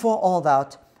 before all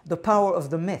that, the power of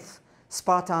the myth,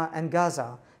 Sparta and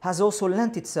Gaza, has also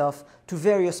lent itself to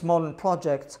various modern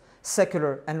projects,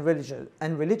 secular and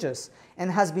religious,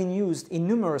 and has been used in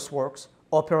numerous works,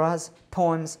 operas,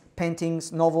 poems,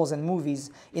 paintings, novels, and movies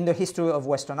in the history of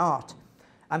Western art.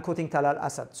 I'm quoting Tal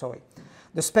al-Assad, sorry.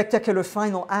 The spectacular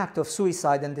final act of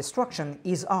suicide and destruction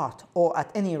is art, or at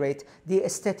any rate, the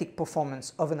aesthetic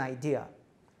performance of an idea.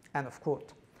 End of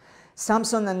quote.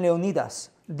 Samson and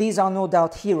Leonidas, these are no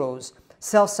doubt heroes,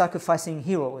 self-sacrificing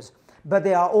heroes, but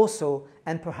they are also,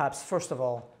 and perhaps first of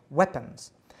all,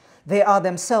 weapons. They are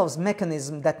themselves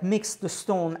mechanisms that mix the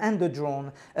stone and the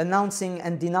drone, announcing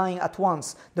and denying at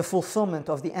once the fulfillment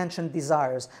of the ancient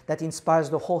desires that inspires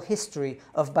the whole history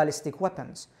of ballistic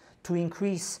weapons, to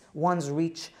increase one's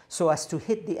reach so as to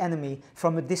hit the enemy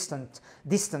from a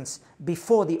distance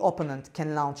before the opponent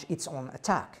can launch its own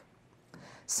attack.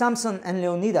 Samson and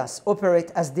Leonidas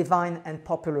operate as divine and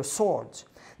popular swords.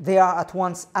 They are at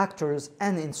once actors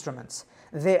and instruments.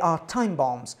 They are time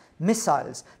bombs,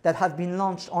 missiles that have been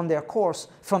launched on their course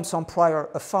from some prior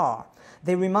afar.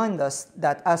 They remind us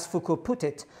that, as Foucault put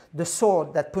it, the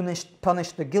sword that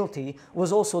punished the guilty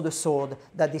was also the sword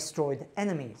that destroyed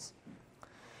enemies.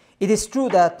 It is true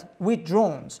that with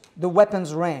drones, the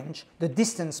weapon's range, the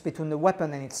distance between the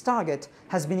weapon and its target,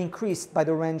 has been increased by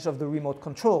the range of the remote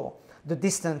control, the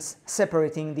distance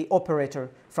separating the operator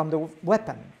from the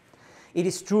weapon. It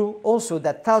is true also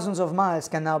that thousands of miles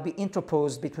can now be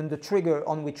interposed between the trigger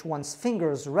on which one's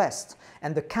fingers rest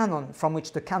and the cannon from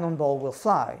which the cannonball will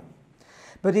fly.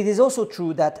 But it is also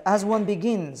true that as one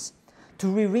begins to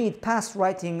reread past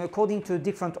writing according to a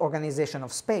different organization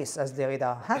of space, as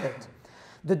Derrida had it,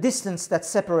 the distance that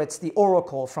separates the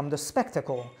oracle from the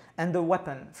spectacle and the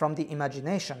weapon from the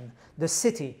imagination, the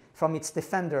city from its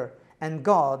defender, and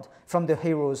gods from the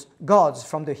hero's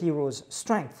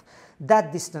strength,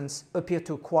 that distance appears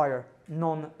to acquire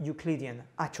non-Euclidean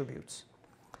attributes.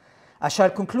 I shall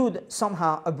conclude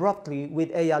somehow abruptly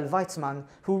with Eyal Weizmann,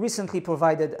 who recently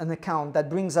provided an account that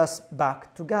brings us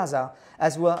back to Gaza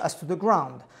as well as to the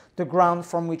ground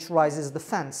from which rises the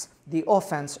fence, the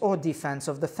offense or defense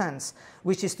of the fence,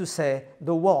 which is to say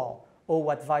the wall, or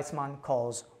what Weizmann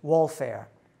calls warfare.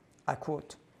 I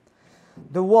quote,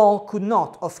 "The wall could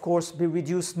not, of course, be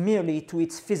reduced merely to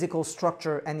its physical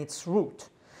structure and its root.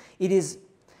 It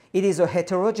is a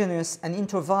heterogeneous and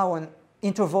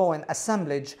interval and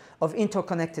assemblage of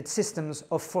interconnected systems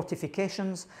of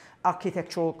fortifications,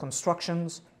 architectural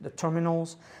constructions, the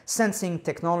terminals, sensing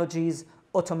technologies,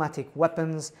 automatic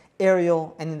weapons,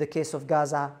 aerial, and in the case of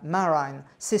Gaza, marine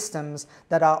systems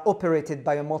that are operated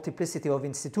by a multiplicity of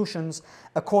institutions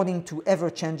according to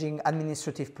ever-changing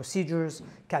administrative procedures,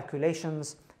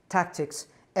 calculations, tactics,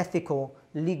 ethical,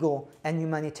 legal, and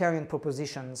humanitarian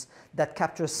propositions that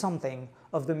capture something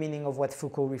of the meaning of what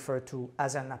Foucault referred to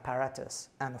as an apparatus,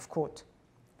 end of quote.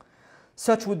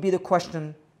 Such would be the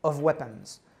question of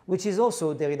weapons, which is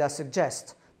also, Derrida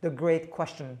suggests, the great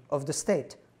question of the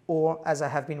state, or, as I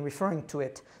have been referring to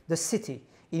it, the city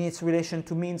in its relation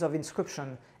to means of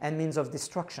inscription and means of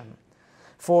destruction.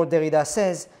 For Derrida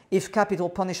says, if capital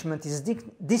punishment is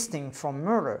distinct from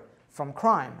murder, from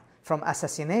crime, from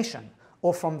assassination,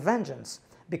 or from vengeance,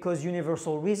 because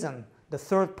universal reason, the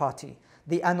third party,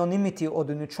 the anonymity or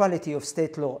the neutrality of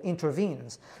state law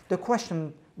intervenes, the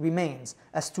question remains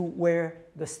as to where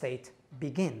the state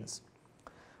begins.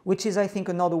 Which is, I think,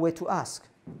 another way to ask,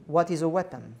 what is a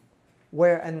weapon?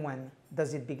 Where and when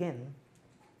does it begin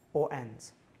or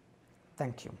end?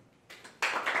 Thank you.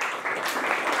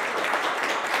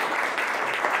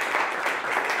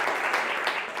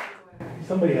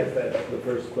 Somebody has to ask the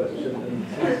first question, and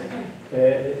I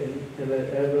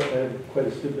have quite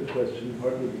a stupid question,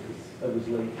 partly because I was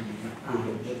late.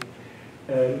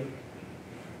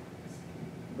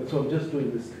 But so I'm just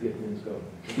doing this to get things going.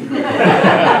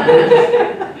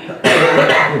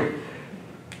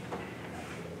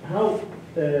 How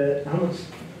much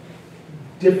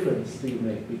difference do you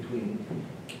make between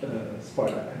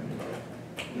Sparta and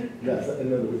Gaza?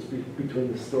 In other words,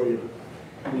 between the story of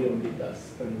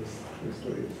Leonidas and the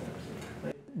story of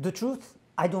Samson? The truth,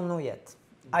 I don't know yet.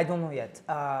 I don't know yet.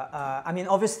 I mean,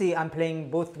 obviously, I'm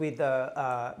playing both with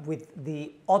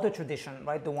the other tradition,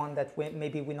 right? The one that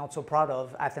maybe we're not so proud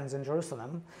of, Athens and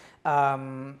Jerusalem. I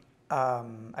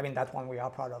mean, that one we are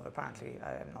proud of, apparently.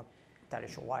 I'm not entirely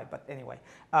sure why, but anyway.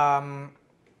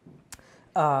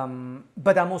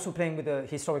 But I'm also playing with the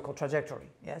historical trajectory,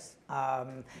 yes.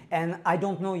 And I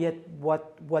don't know yet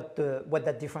what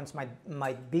that difference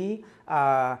might be.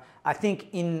 I think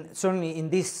certainly in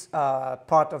this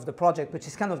part of the project, which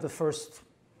is kind of the first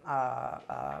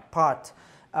part,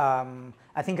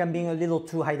 I think I'm being a little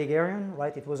too Heideggerian,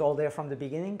 right? It was all there from the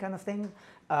beginning, kind of thing.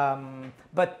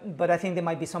 But I think there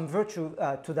might be some virtue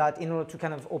to that in order to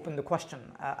kind of open the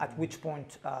question: at which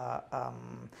point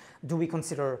do we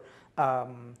consider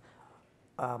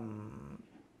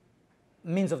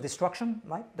means of destruction,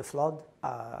 right? The flood,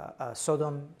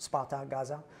 Sodom, Sparta,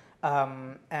 Gaza,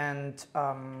 and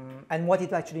what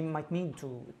it actually might mean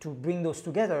to bring those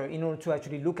together in order to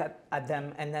actually look at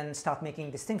them and then start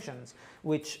making distinctions,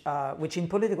 which in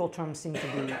political terms seem to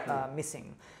be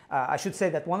missing. I should say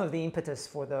that one of the impetus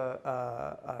for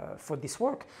this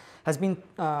work has been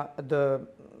the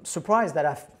surprise that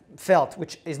I've felt,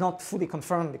 which is not fully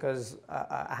confirmed because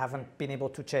I haven't been able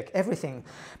to check everything,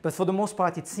 but for the most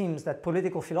part it seems that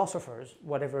political philosophers,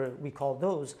 whatever we call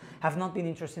those, have not been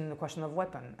interested in the question of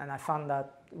weapon, and I found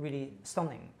that really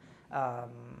stunning.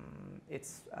 It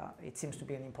seems to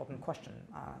be an important question.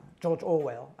 George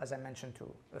Orwell, as I mentioned to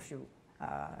a few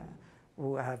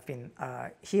who have been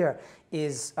here,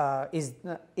 is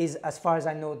as far as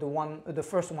I know the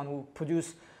first one who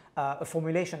produced a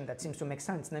formulation that seems to make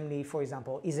sense, namely, for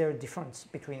example, is there a difference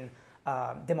between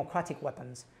democratic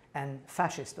weapons and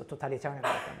fascist or totalitarian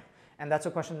weapons? And that's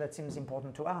a question that seems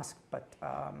important to ask, but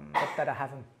that I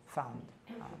haven't found.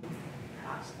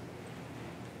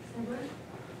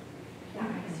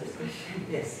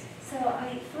 Yes. So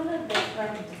I followed the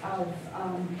thread of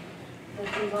the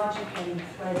theological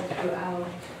thread throughout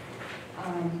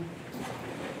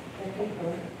the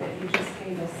paper that you just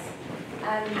gave us.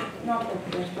 And not the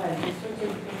thread, just sort of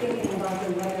thinking about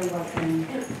the weather weapon,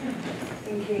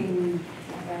 thinking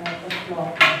about the flaw.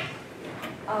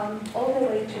 All the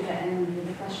way to the end with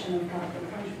the question of capital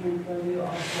punishment, where you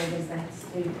also does that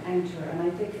state enter, and I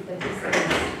take it that this is,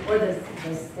 or does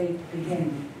the state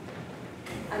begin?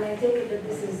 And I take it that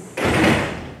this is,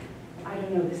 I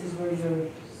don't know, this is where you're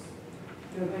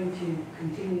going to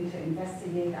continue to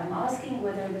investigate. I'm asking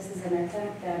whether this is an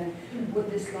attempt then, with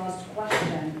this last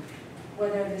question,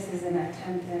 whether this is an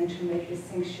attempt then to make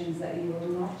distinctions that you were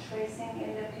not tracing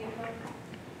in the paper,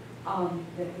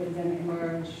 that would then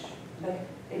emerge, that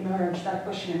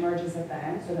question emerges at the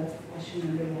end, so that's question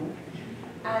number one.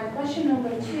 And question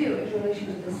number two, in relation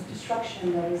to this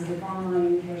destruction that is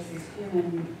divine versus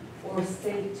human or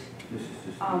state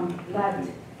led.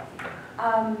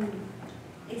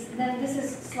 Then this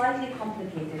is slightly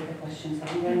complicated, the question, so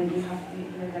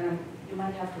you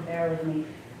might have to bear with me.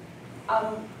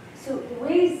 So the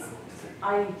ways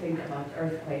I think about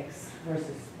earthquakes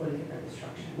versus political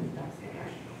destruction, that's the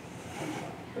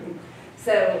question.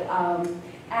 So,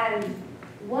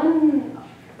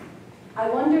 I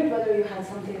wondered whether you had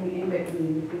something in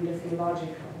between the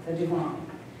theological, the divine,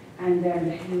 and then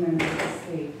the human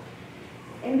state.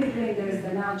 In between, there's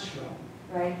the natural,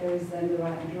 right? There's then the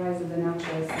rise of the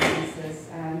natural sciences,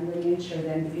 and when nature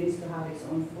then begins to have its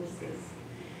own forces.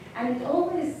 And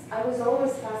I was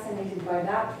always fascinated by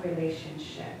that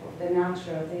relationship of the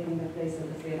natural taking the place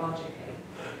of the theological,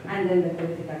 and then the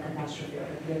political catastrophe or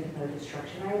the political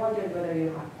destruction. I wondered whether you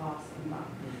had thoughts on that.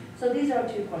 So these are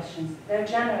two questions. They're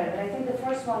general, but I think the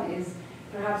first one is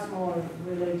perhaps more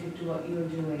related to what you're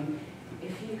doing.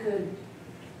 If you could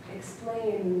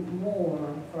explain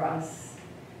more for us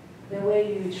the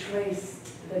way you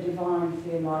traced the divine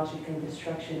theological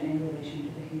destruction in relation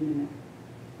to the human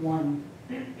one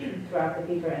throughout the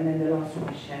paper, and then the last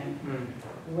question,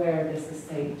 where does the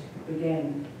state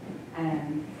begin,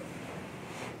 and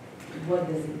what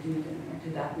does it do to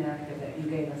that narrative that you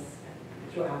gave us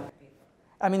throughout the paper?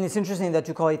 I mean, it's interesting that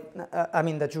you call it,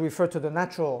 that you refer to the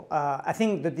natural. I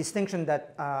think the distinction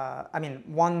that,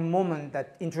 one moment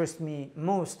that interests me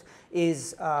most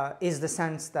is the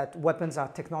sense that weapons are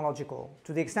technological.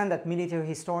 To the extent that military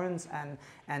historians and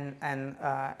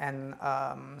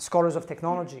scholars of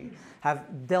technology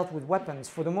have dealt with weapons,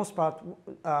 for the most part,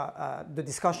 the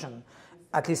discussion,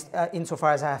 at least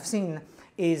insofar as I have seen,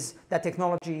 is that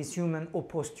technology is human or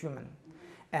post-human.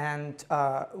 And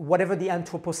whatever the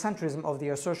anthropocentrism of the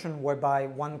assertion whereby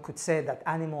one could say that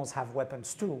animals have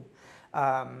weapons too,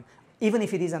 even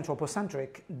if it is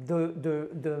anthropocentric,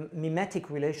 the mimetic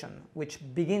relation, which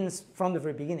begins from the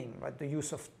very beginning, right, the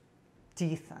use of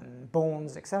teeth and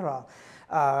bones, etc.,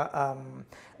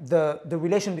 the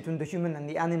relation between the human and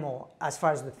the animal, as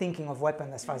far as the thinking of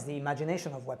weapons, as far as the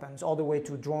imagination of weapons, all the way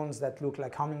to drones that look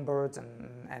like hummingbirds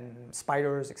and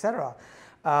spiders, etc.,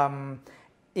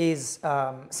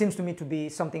 seems to me to be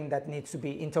something that needs to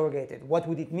be interrogated. What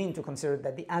would it mean to consider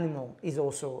that the animal is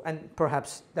also, and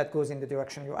perhaps that goes in the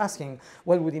direction you're asking,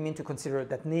 what would it mean to consider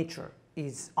that nature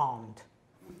is armed?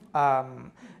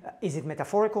 Is it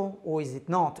metaphorical or is it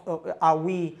not? Are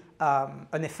we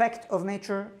an effect of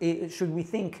nature? Should we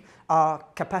think our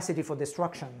capacity for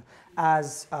destruction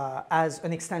as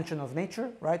an extension of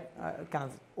nature, right? Kind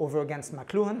of over against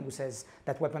McLuhan, who says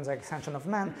that weapons are extension of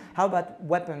man. How about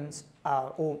weapons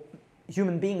or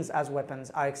human beings as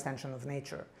weapons are extension of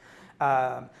nature?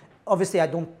 Obviously, I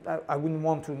wouldn't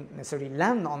want to necessarily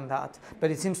land on that,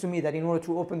 but it seems to me that in order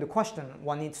to open the question,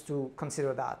 one needs to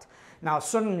consider that. Now,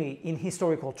 certainly in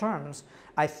historical terms,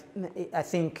 I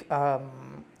think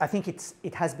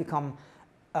it has become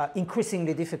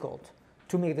increasingly difficult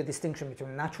to make the distinction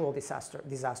between natural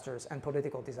disasters and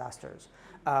political disasters,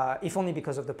 if only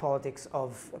because of the politics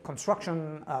of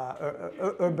construction,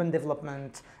 urban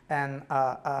development,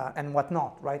 and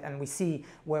whatnot, right? And we see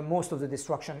where most of the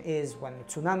destruction is when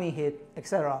tsunami hit,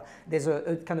 etc. There's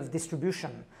a kind of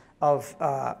distribution of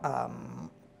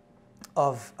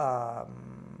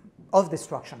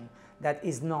destruction that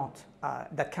is not,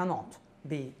 that cannot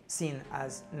be seen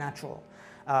as natural.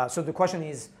 So the question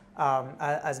is,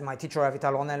 as my teacher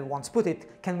Avital Ornell once put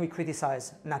it, can we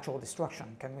criticize natural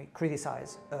destruction? Can we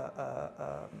criticize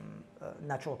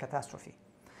natural catastrophe?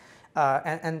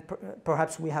 And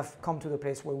perhaps we have come to the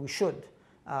place where we should,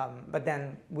 but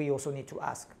then we also need to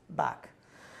ask back.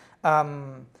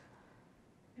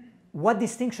 What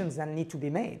distinctions then need to be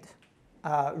made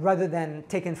rather than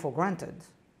taken for granted?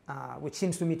 Which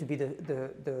seems to me to be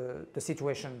the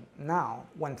situation now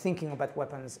when thinking about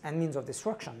weapons and means of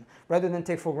destruction, rather than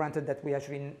take for granted that we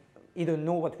actually either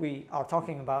know what we are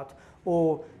talking about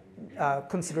or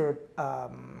consider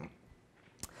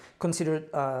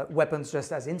weapons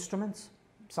just as instruments,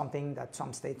 something that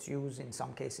some states use in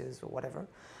some cases or whatever.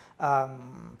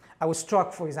 I was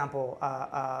struck, for example,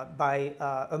 by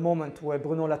a moment where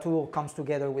Bruno Latour comes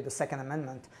together with the Second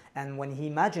Amendment, and when he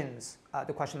imagines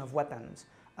the question of weapons,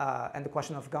 and the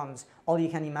question of guns, all you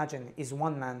can imagine is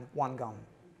one man, one gun.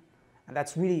 And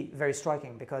that's really very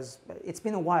striking because it's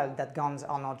been a while that guns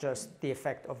are not just the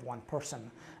effect of one person,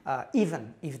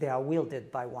 even if they are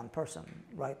wielded by one person,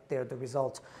 right? They're the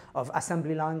result of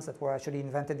assembly lines that were actually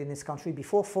invented in this country.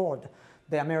 Before Ford,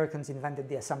 the Americans invented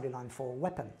the assembly line for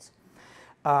weapons.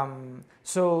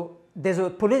 So there's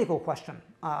a political question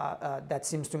that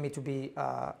seems to me to be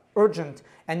urgent,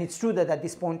 and it's true that at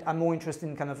this point I'm more interested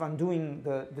in kind of undoing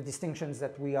the distinctions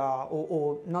that we are,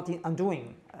 or not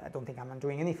undoing, I don't think I'm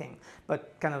undoing anything,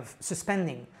 but kind of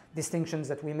suspending distinctions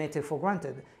that we may take for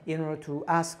granted in order to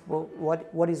ask, well,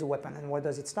 what is a weapon and where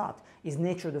does it start? Is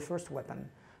nature the first weapon?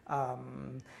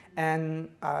 And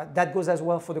that goes as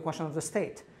well for the question of the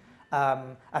state.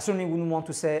 I certainly wouldn't want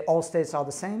to say all states are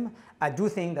the same. I do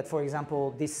think that, for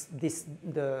example, this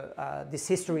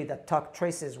history that Tuck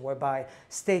traces, whereby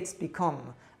states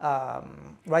become,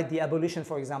 right, the abolition,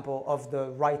 for example, of the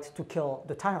right to kill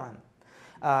the tyrant,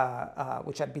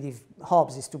 which I believe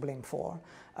Hobbes is to blame for,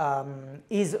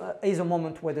 is a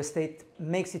moment where the state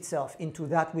makes itself into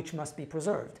that which must be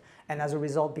preserved, and as a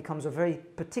result becomes a very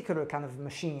particular kind of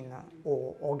machine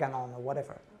or organon or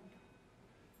whatever.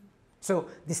 So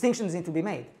distinctions need to be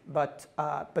made, but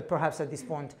perhaps at this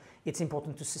point it's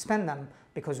important to suspend them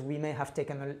because we may have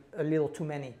taken a little too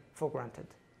many for granted.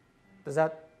 Does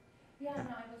that? Yeah,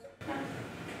 no, I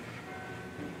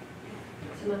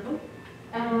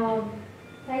was.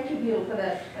 Thank you, Bill, for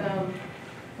that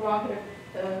provocative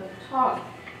talk.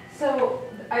 So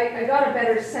I got a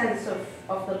better sense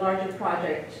of the larger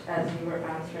project as you were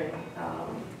answering,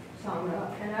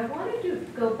 Samra, and I wanted to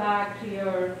go back to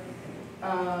your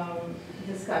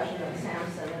discussion of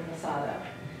Samson and Masada,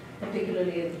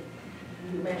 particularly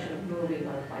you mentioned a movie,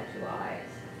 One of My Two Eyes.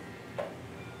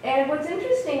 And what's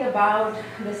interesting about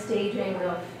the staging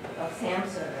of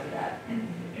Samson and that,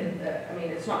 I mean,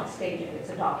 it's not staging,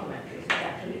 it's a documentary, so it's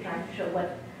actually trying to show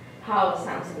how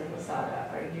Samson and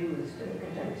Masada are used in the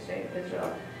contemporary state of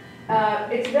Israel.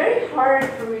 It's very hard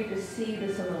for me to see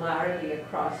the similarity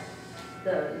across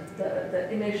the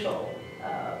initial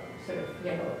sort of,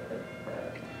 you know,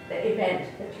 the event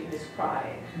that you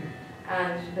described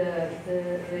and the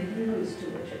use to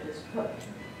which it is put.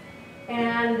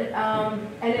 And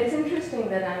it's interesting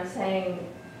that I'm saying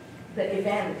the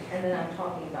event and then I'm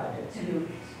talking about its use,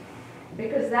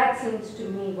 because that seems to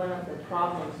me one of the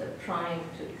problems of trying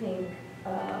to think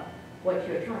what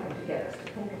you're trying to get us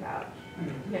to think about.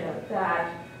 You know,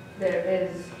 that there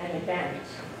is an event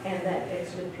and that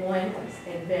its deployments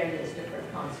in various different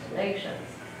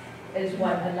constellations is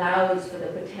what allows for the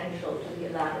potential to be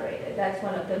elaborated. That's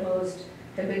one of the most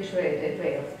habituated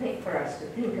way for us to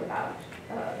think about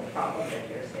the problem that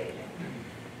you're staging.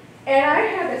 And I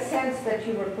had a sense that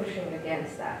you were pushing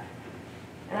against that.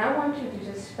 And I want you to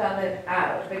just spell it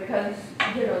out because,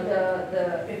 you know,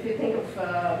 if you think of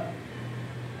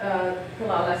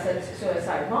Bilal Assad's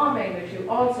suicide bombing, which you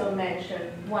also mentioned,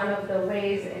 one of the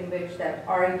ways in which that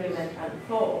argument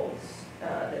unfolds,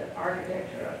 the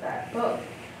architecture of that book,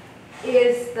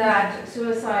 is that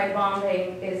suicide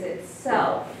bombing is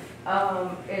itself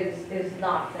is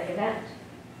not the event.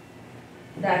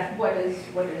 That what is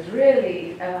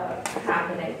really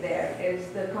happening there is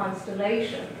the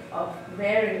constellation of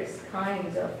various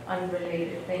kinds of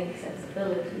unrelated things,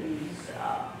 sensibilities,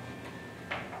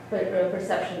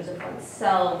 perceptions of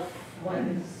oneself,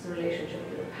 one's relationship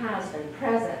to the past and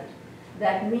present,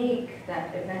 that make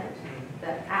that event,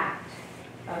 that act,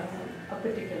 a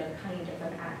particular kind of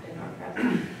an act in our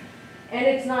present. And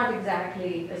it's not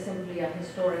exactly simply a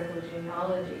historical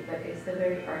genealogy, but it's the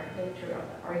very architecture of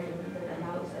the argument that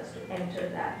allows us to enter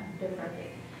that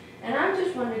differently. And I'm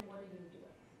just wondering, what are you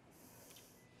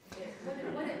doing? How do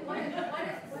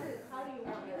you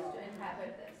want us to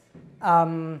inhabit this?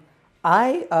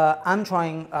 I'm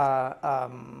trying,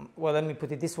 well, let me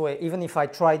put it this way, even if I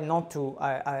tried not to,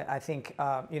 I think,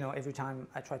 you know, every time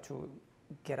I try to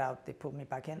get out, they pull me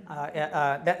back in.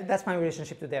 That's my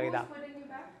relationship to Derrida. Who's putting you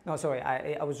back? No, sorry,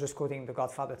 I was just quoting The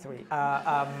Godfather 3.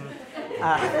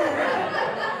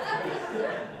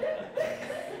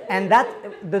 And that,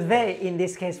 the they in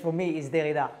this case for me is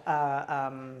Derrida.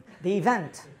 The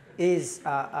event is,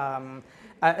 and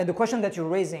the question that you're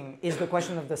raising is the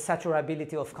question of the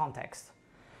saturability of context.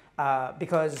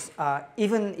 Because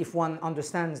even if one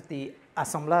understands the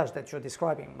assemblage that you're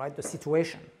describing, right, the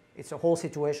situation, it's a whole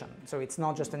situation. So it's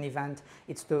not just an event,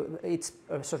 it's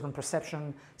a certain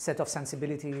perception, set of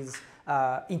sensibilities,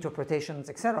 interpretations,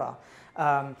 etc.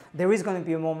 There is going to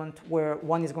be a moment where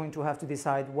one is going to have to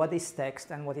decide what is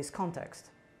text and what is context.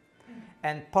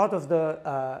 And part of the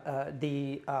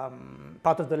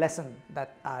lesson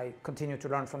that I continue to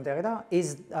learn from Derrida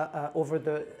is over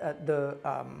the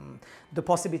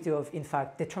possibility of, in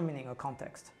fact, determining a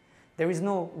context. There is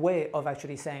no way of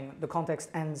actually saying the context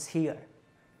ends here.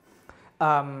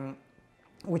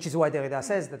 Which is why Derrida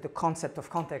says that the concept of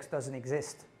context doesn't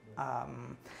exist.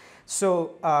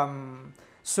 So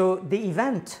the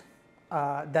event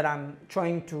that I'm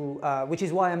trying to, which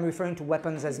is why I'm referring to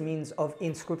weapons as means of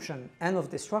inscription and of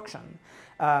destruction,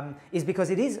 is because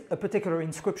it is a particular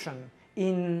inscription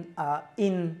in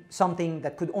something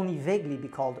that could only vaguely be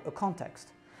called a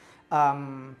context.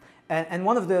 And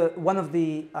one of the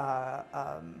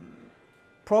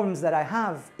problems that I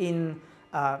have in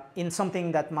in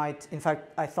something that might, in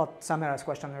fact, I thought Samira's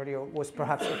question earlier was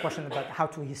perhaps a question about how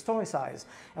to historicize.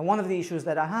 And one of the issues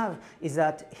that I have is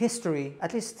that history,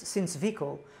 at least since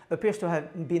Vico, appears to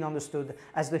have been understood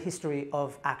as the history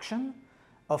of action,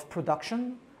 of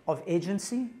production, of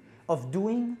agency, of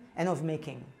doing, and of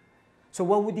making. So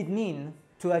what would it mean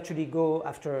to actually go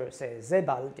after, say,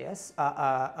 Sebald, yes,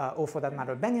 or for that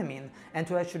matter, Benjamin, and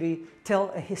to actually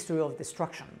tell a history of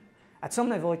destruction? At some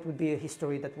level, it would be a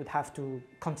history that would have to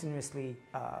continuously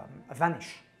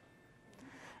vanish.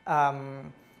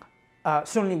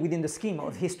 Certainly within the scheme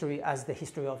of history as the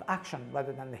history of action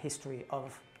rather than the history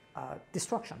of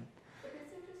destruction. But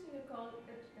it's interesting you call it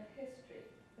a history,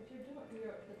 but you're doing,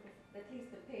 at least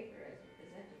the paper as you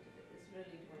presented it is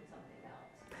really doing something else.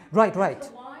 Right, right. So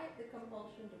why the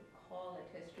compulsion to call it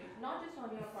history? Not just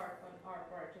on your part, on our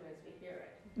part too, as we hear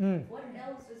it. What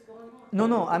else is going on?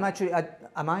 No, I'm actually,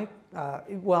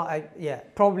 yeah,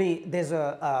 probably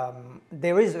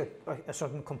there is a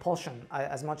certain compulsion,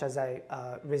 as much as I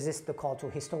resist the call to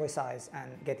historicize and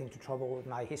get into trouble with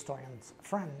my historians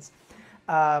friends.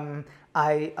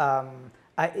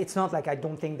 It's not like I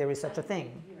don't think there is such a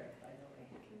thing.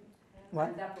 What?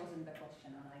 And that wasn't the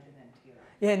question, and I didn't hear it.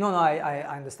 Yeah, no,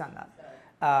 I understand that.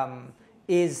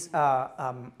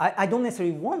 I don't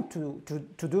necessarily want to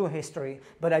do a history,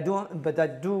 but I do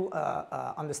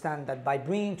understand that by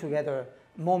bringing together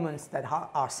moments that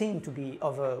are seen to be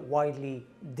of a widely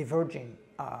diverging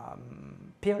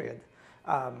period,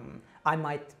 I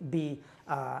might be,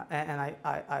 and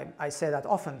I say that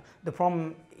often, the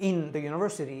problem in the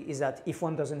university is that if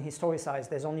one doesn't historicize,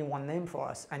 there's only one name for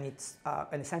us, and it's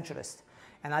an essentialist.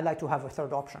 And I'd like to have a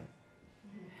third option.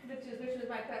 Which is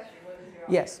my question. What is your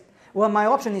option? Yes. Well, my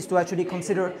option is to actually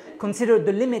consider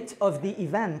the limit of the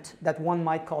event that one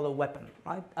might call a weapon,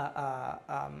 right?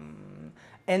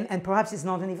 And perhaps it's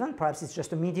not an event, perhaps it's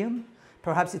just a medium,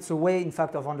 perhaps it's a way, in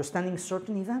fact, of understanding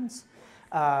certain events.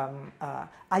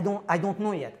 I don't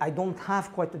know yet. I don't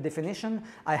have quite the definition.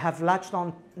 I have latched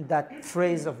on that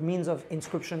phrase of means of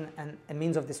inscription and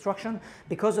means of destruction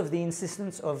because of the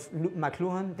insistence of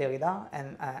McLuhan, Derrida,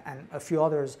 and a few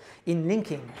others in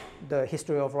linking the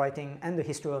history of writing and the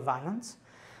history of violence.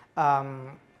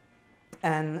 And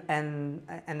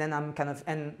then I'm kind of,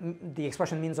 and the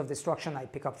expression means of destruction I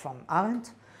pick up from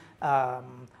Arendt,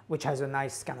 which has a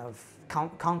nice kind of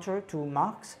counter to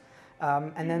Marx.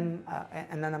 And then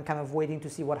I'm kind of waiting to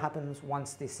see what happens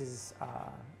once this is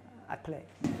at play.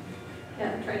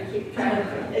 Yeah, I'm trying to keep track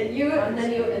of you, and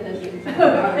then you, and then you.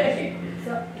 Okay.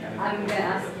 So I'm going to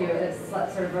ask you a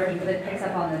sort of version, but it picks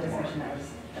up on the discussion that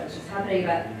was just happening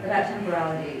about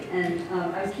temporality. And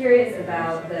I was curious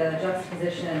about the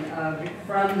juxtaposition of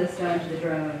From the Stone to the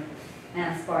Drone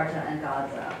and Sparta and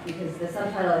Gaza, because the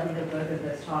subtitle, I think, of both of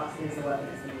those talks is The Weapon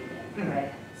is the Medium,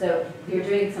 right? So you're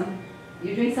doing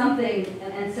something,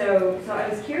 and so I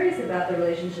was curious about the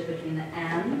relationship between the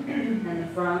and the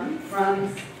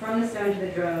from the stone to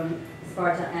the drone,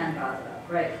 Sparta and Gaza,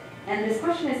 right? And this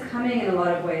question is coming in a lot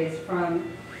of ways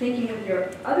from thinking of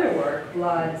your other work,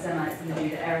 Blood, Semites, and the Jew,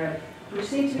 the Arab, which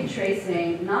seems to be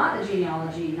tracing not a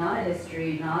genealogy, not a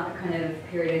history, not a kind of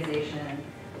periodization,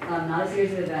 not a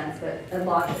series of events, but a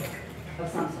logic of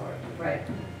some sort, right?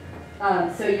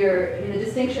 So the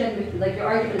distinction, like your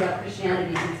argument about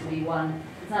Christianity seems to be one,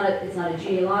 it's not a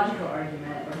genealogical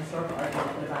argument or historical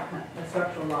argument, but about kind of a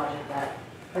structural logic that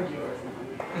perdures.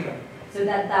 So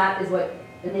that is what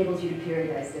enables you to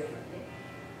periodize differently.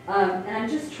 And I'm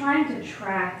just trying to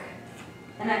track,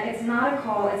 and it's not a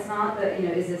call, it's not the,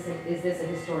 is this a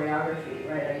historiography,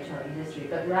 right? Are you telling history?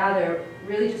 But rather,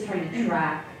 really just trying to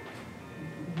track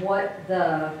what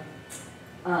the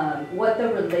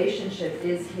relationship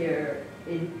is here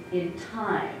in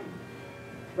time,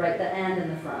 right? The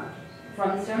and the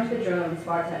from the stone to the drone,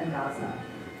 Sparta and Gaza,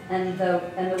 and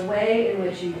the way in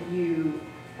which you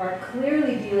are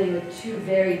clearly dealing with two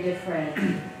very different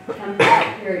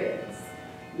temporal periods,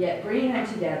 yet bringing them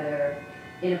together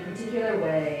in a particular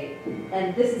way.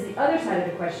 And this is the other side of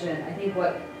the question. I think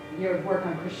what your work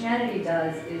on Christianity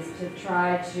does is to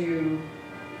try to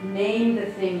name the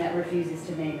thing that refuses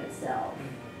to name itself.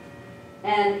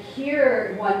 And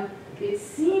here, it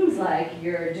seems like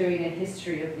you're doing a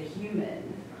history of the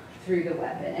human through the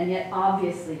weapon, and yet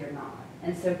obviously you're not.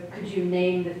 And so could you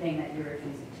name the thing that you're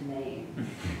refusing to name?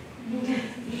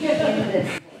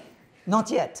 Not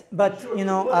yet, but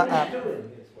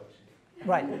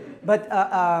right. But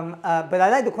I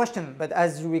like the question. But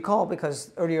as you recall,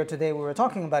 because earlier today we were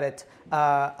talking about it,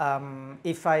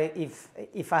 if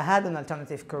I had an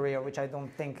alternative career, which I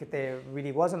don't think there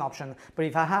really was an option, but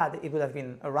if I had, it would have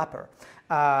been a rapper.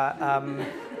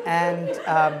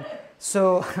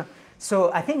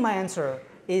 So I think my answer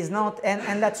is not,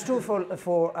 and that's true for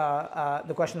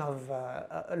the question of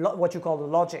what you call the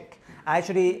logic.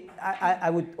 I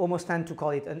would almost tend to call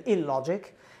it an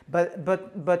illogic, but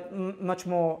much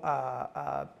more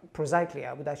prosaically,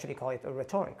 I would actually call it a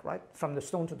rhetoric, right? From the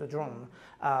stone to the drum,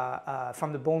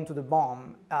 from the bone to the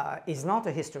bomb, is not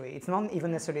a history. It's not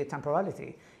even necessarily a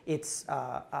temporality. It's,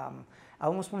 I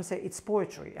almost want to say it's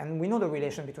poetry. And we know the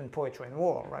relation between poetry and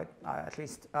war, right? At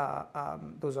least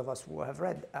those of us who have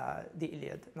read the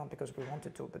Iliad, not because we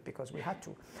wanted to, but because we had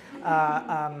to.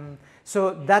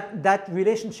 So that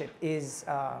relationship is,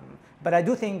 but I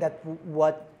do think that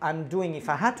what I'm doing, if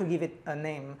I had to give it a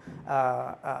name,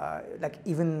 like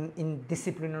even in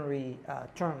disciplinary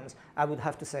terms, I would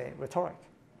have to say rhetoric.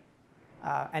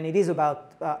 And it is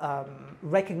about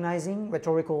recognizing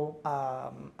rhetorical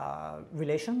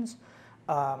relations,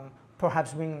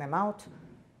 perhaps bringing them out.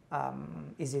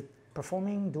 Is it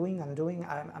performing, doing, undoing?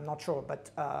 I'm not sure, but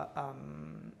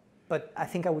I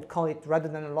think I would call it, rather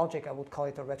than a logic, I would call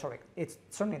it a rhetoric. It's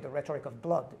certainly the rhetoric of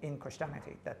blood in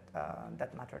Christianity that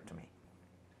mattered to me.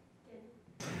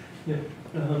 Yeah.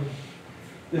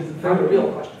 There's a Now the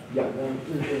real question. Yeah.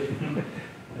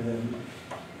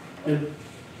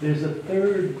 There's a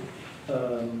third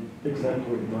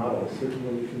exemplary model,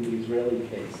 certainly in the Israeli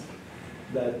case,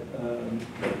 that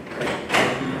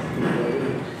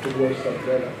the worst of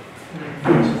Gaza,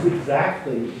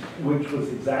 which was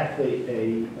exactly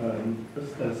a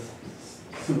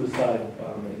suicide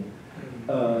bombing.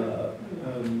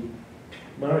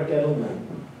 Mark Edelman,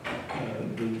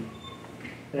 the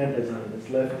anti-Zionist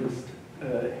leftist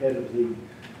head of the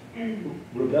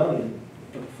rebellion,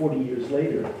 40 years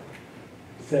later,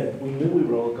 said, we knew we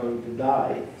were all going to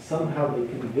die. Somehow they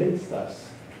convinced us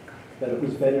that it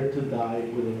was better to die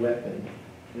with a weapon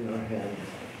in our hands.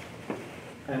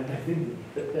 And I think,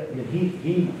 I mean,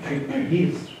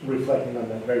 he's reflecting on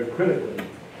that very critically,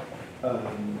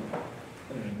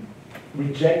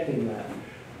 rejecting that.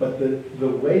 But the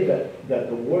way that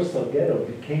the Warsaw Ghetto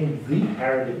became the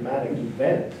paradigmatic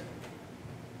event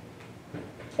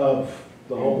of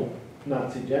the whole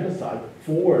Nazi genocide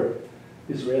for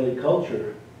Israeli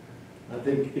culture, I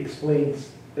think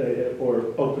explains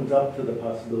or opens up to the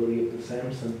possibility of the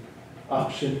Samson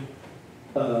option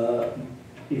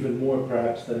even more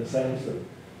perhaps than Samson.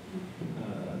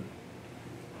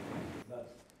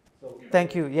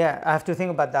 Thank you. Yeah, I have to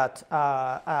think about that.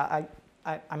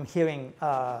 I'm hearing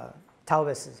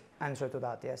Taubes' answer to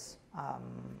that, yes.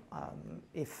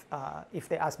 If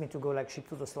they ask me to go like sheep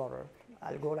to the slaughter,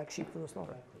 I'll go like sheep to the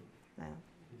slaughter. Yeah.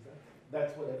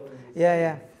 That's what everyone is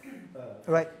saying,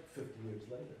 right. 50 years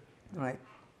later. Right.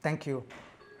 Thank you.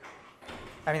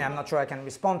 I mean, I'm not sure I can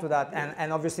respond to that,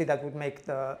 and obviously that would make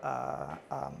the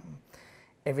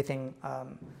everything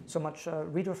so much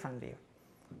reader-friendlier.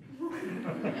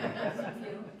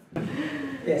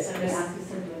 Yes. I'm going to ask a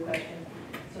simpler question.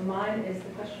 So mine is the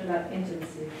question about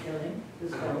intimacy of killing, the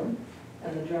drone,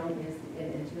 and the drone is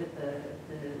an intimate,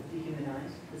 the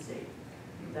dehumanized, the state,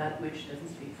 that which doesn't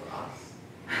speak for us,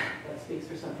 but speaks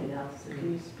for something else. So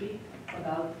can you speak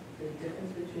about the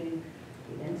difference between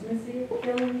the intimacy of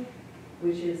killing,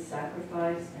 which is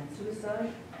sacrifice and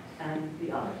suicide, and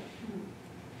the other?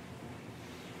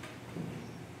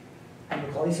 And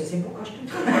you call this a simple question?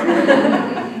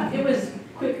 It was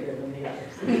quicker than the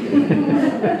others.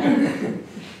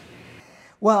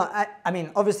 Well, I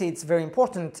mean, obviously it's very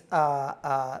important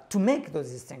to make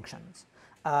those distinctions.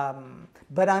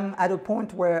 But I'm at a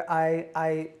point where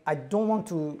I don't want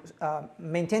to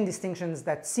maintain distinctions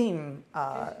that seem...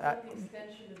 There's the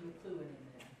extension of McLuhan in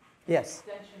there. Yes.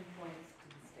 The extension points to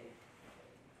the state.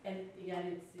 And yet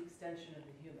it's the extension of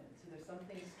the human. So there's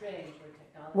something strange where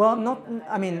technology... Well,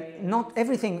 not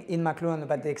everything in McLuhan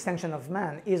about the extension of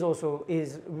man is also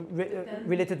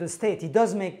related to the state. He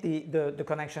does make the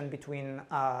connection between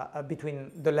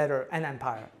the letter and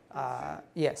empire.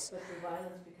 Yes. But the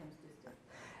violence becomes distant.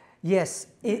 Yes,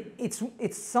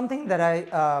 it's something that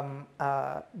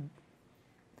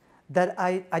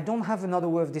I don't have another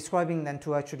way of describing than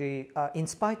to actually, in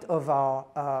spite of our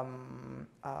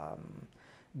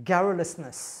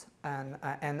garrulousness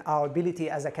and our ability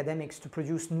as academics to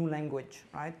produce new language,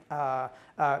 right?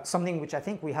 Something which I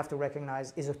think we have to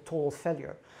recognize is a total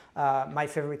failure. My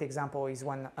favorite example is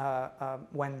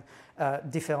when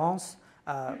différence,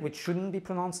 which shouldn't be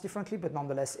pronounced differently, but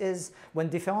nonetheless is, when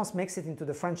différence makes it into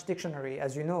the French dictionary,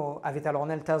 as you know, Avital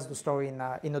Ornel tells the story in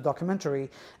a documentary,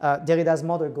 Derrida's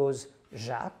mother goes,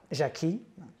 Jackie,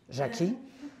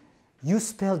 you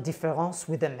spell différence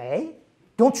with an A?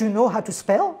 Don't you know how to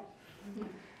spell?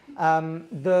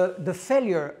 The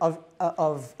failure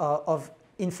of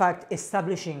in fact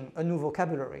establishing a new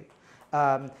vocabulary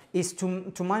is,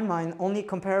 to my mind, only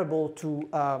comparable to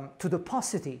the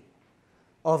paucity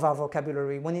of our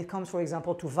vocabulary when it comes, for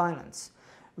example, to violence.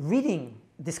 Reading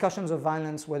discussions of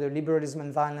violence, whether liberalism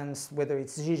and violence, whether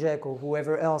it's Zizek or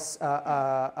whoever else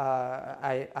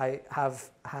I have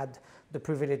had the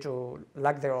privilege or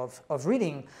lack thereof of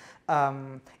reading,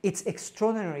 it's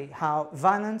extraordinary how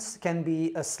violence can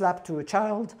be a slap to a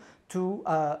child, to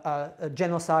a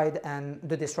genocide and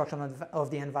the destruction of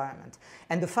the environment.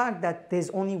 And the fact that there's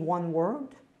only one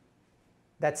word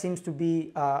that seems to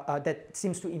be that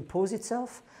seems to impose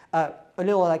itself, a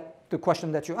little like the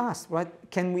question that you asked, right?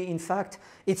 Can we, in fact,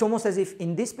 it's almost as if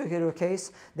in this particular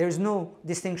case there is no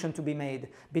distinction to be made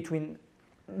between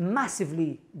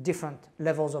massively different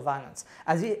levels of violence,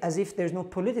 as if there's no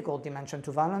political dimension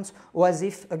to violence, or as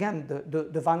if, again,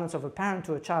 the violence of a parent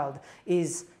to a child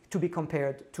is to be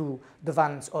compared to the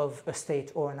violence of a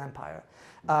state or an empire.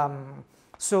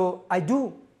 So I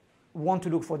do want to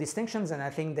look for distinctions, and I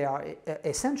think they are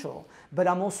essential, but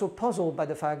I'm also puzzled by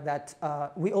the fact that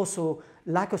we also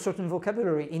lack a certain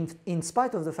vocabulary in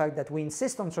spite of the fact that we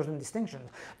insist on certain distinctions.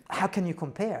 How can you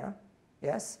compare?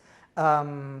 Yes.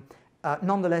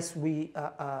 Nonetheless, we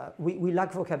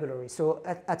lack vocabulary. So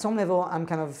at some level, I'm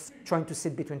kind of trying to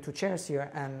sit between two chairs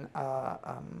here. And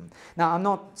now I'm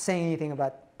not saying anything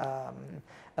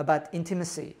about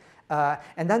intimacy,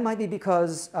 and that might be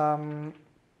because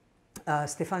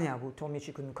Stefania, who told me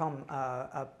she couldn't come,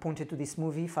 pointed to this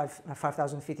movie,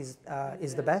 5,000 Feet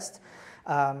is the best.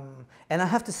 And I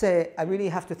have to say, I really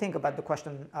have to think about the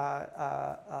question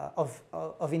of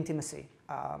intimacy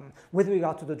with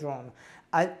regard to the drone.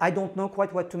 I don't know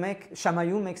quite what to make.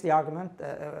 Shamayou makes the argument,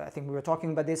 I think we were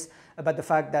talking about this, about the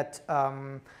fact that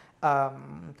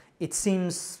it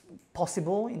seems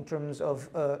possible in terms of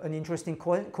an interesting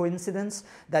coincidence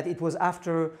that it was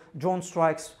after drone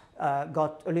strikes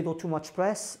got a little too much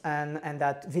press, and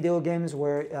that video games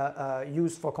were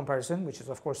used for comparison, which is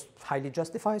of course highly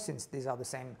justified since these are the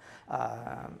same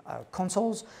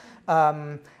consoles.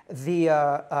 The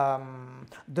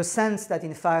sense that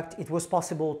in fact it was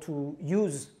possible to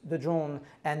use the drone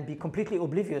and be completely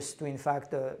oblivious to in fact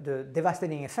the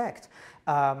devastating effect.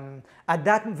 At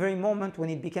that very moment when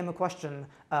it became a question,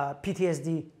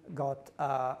 PTSD got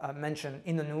mentioned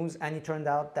in the news, and it turned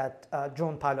out that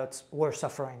drone pilots were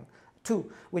suffering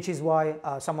too, which is why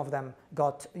some of them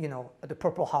got, you know, the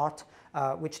Purple Heart,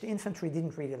 which the infantry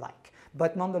didn't really like.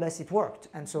 But nonetheless, it worked,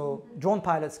 and so drone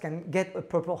pilots can get a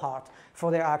Purple Heart for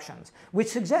their actions, which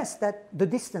suggests that the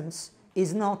distance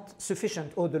is not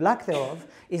sufficient, or the lack thereof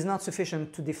is not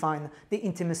sufficient to define the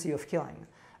intimacy of killing.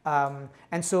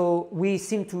 And so we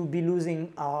seem to be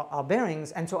losing our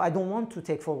bearings, and so I don't want to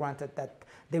take for granted that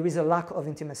there is a lack of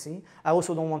intimacy. I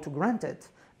also don't want to grant it,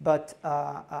 but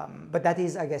that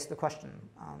is, I guess, the question.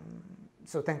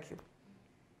 So thank you.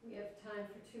 We have time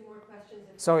for two more questions.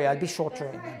 Sorry, I'll be shorter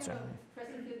in answering.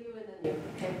 President Gugu and then you.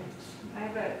 Okay. I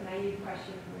have a naive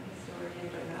question from a historian,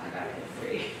 but not about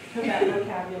history, about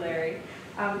vocabulary.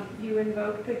 You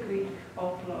invoked the Greek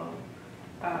oplo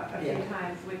a few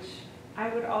times, which I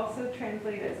would also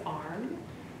translate as arm.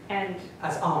 And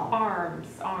as arm. Arms,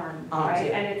 right?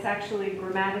 Yeah. And it's actually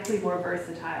grammatically more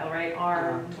versatile, right?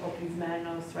 Armed,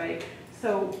 opismenos, right?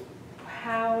 So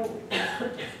how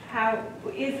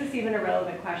is this even a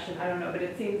relevant question? I don't know, but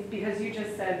it seems, because you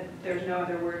just said there's no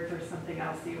other word for something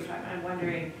else that you were talking about, I'm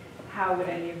wondering how would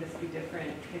any of this be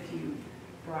different if you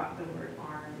brought the word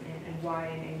arm in, and why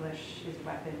in English is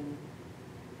weapon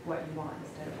what you want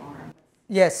instead of arm?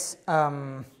 Yes.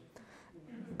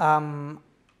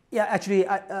 Yeah, actually,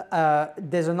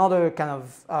 there's another kind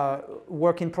of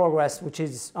work in progress, which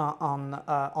is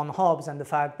on Hobbes and the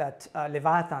fact that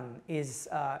Leviathan is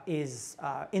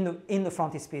in the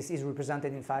frontispiece is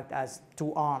represented in fact as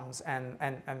two arms, and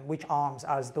which arms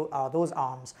are those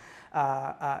arms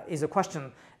is a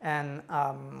question, and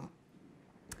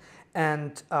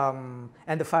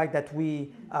the fact that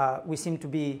we seem to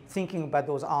be thinking about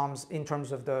those arms in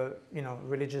terms of the, you know,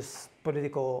 religious,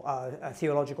 political,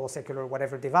 theological, secular,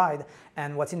 whatever divide.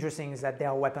 And what's interesting is that there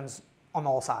are weapons on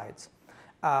all sides,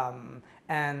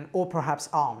 or perhaps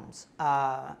arms.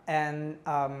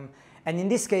 And in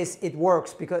this case, it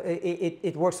works because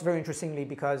it works very interestingly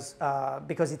because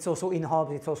it's also in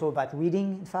Hobbes. It's also about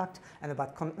reading, in fact, and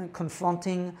about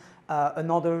confronting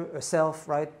another, a self,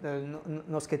 right?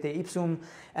 Noscete ipsum,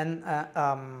 and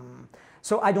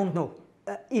so I don't know.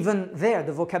 Even there,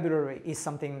 the vocabulary is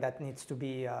something that needs to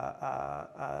be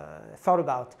thought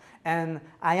about. And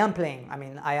I am playing. I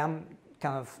mean, I am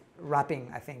kind of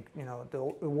wrapping, I think, you know, the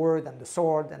word and the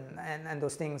sword and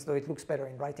those things, though it looks better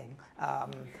in writing,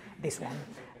 this one.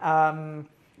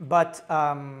 But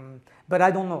But I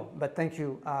don't know, but thank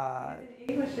you.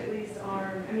 In English, at least,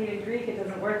 arm, I mean, in Greek, it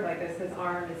doesn't work like this, because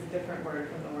arm is a different word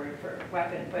from the word for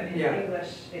weapon, but in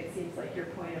English, it seems like your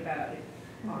point about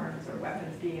arms or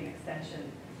weapons being an extension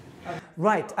of...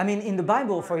 Right. I mean, in the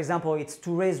Bible, for example, it's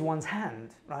to raise one's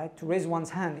hand, right? To raise one's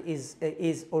hand is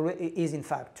in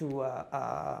fact to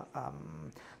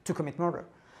commit murder.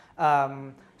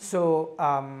 So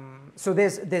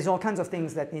there's all kinds of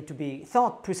things that need to be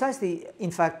thought precisely,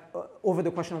 in fact, over the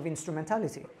question of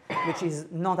instrumentality, which is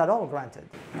not at all granted.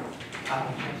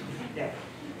 Yeah,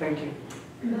 thank you.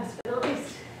 Last but not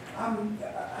least.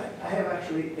 I have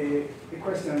actually a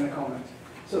question and a comment.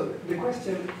 So the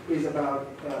question is about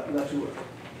Latour.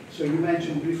 So you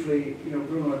mentioned briefly,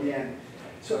 Bruno at the end.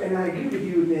 So, and I agree with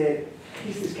you that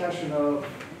his discussion of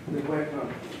the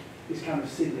weapon is kind of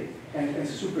silly and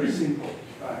super simple,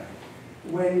 right?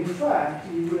 When in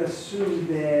fact, you would assume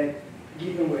that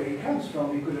given where he comes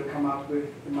from, he could have come up with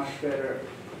a much better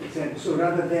example. So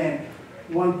rather than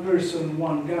one person,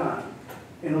 one gun,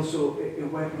 and also a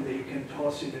weapon that you can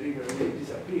toss in the river and it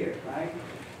disappear, right?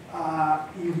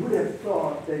 You would have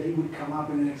thought that he would come up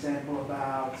with an example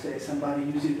about, say, somebody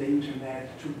using the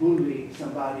internet to bully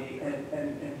somebody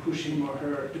and push him or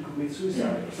her to commit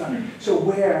suicide or something. So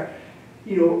where,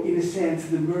 in a sense,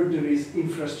 the murder is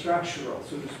infrastructural,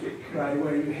 so to speak, right?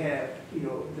 Where you have,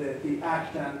 the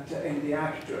actant and the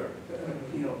actor,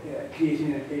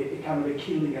 creating a kind of a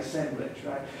killing assemblage,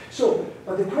 right? So,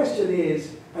 but the question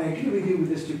is, I agree with you with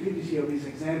the stupidity of this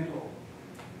example,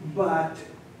 but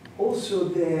also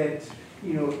that,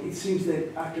 it seems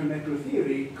that actor-macro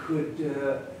theory could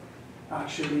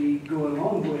actually go a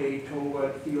long way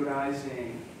toward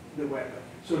theorizing the weapon.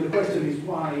 So the question is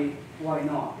why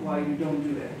not? Why you don't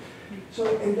do that? So,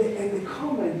 and the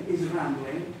comment is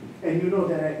rambling, and you know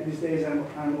that these days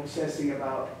I'm obsessing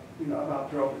about,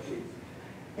 about property.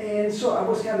 And so I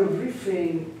was kind of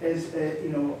riffing as,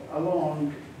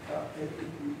 along,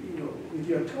 with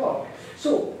your talk.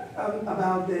 So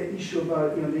about the issue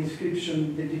about, the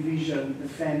inscription, the division, the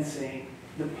fencing,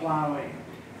 the plowing.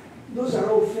 Those are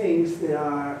all things that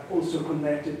are also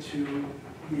connected to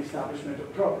the establishment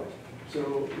of property.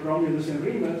 So Romulus and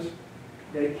Remus,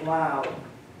 they plowed,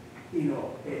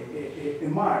 a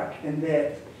mark, and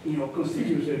that,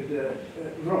 constituted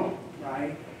Rome,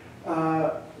 right?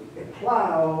 A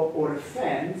plow or a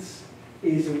fence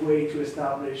is a way to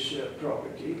establish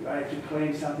property, right? To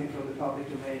claim something from the public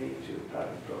domain into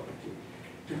private property.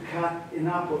 To cut an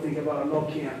apple, think about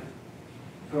Lockean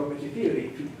property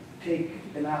theory. To take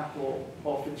an apple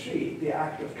off a tree, the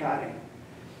act of cutting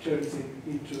turns it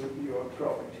into your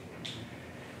property.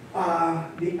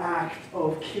 The act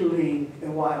of killing a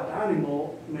wild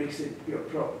animal makes it your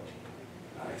property.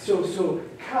 Right? So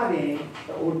cutting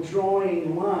or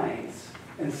drawing lines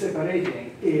and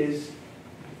separating is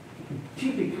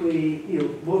typically,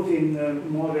 both in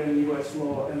modern US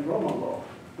law and Roman law,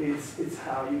 it's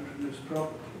how you produce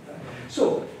property. Right?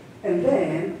 So, and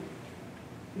then,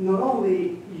 not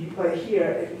only, but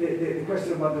here, the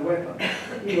question about the weapon,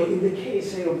 in the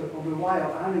case, say, of a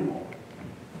wild animal,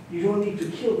 you don't need to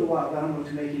kill the wild animal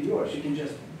to make it yours. You can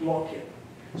just block it.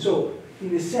 So,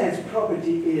 in a sense,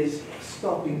 property is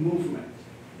stopping movement,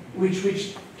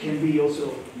 which can be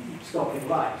also stopping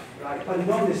life, right? But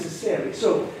not necessarily.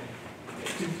 So,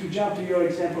 to jump to your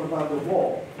example about the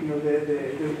wall,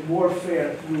 the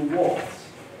warfare through walls,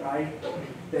 right?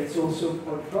 That's also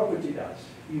what property does.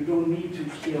 You don't need to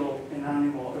kill an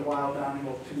animal, a wild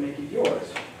animal, to make it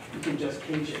yours. You can just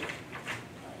cage it.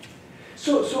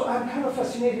 So I'm kind of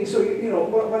fascinating. So,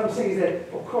 what I'm saying is that,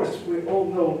 of course, we all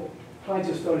know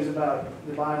plenty of stories about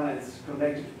the violence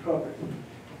connected to property.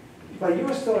 But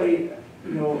your story,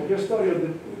 your story of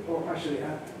the, or actually,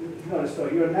 it's not a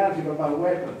story, your narrative about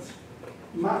weapons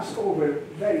maps over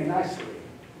very nicely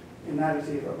a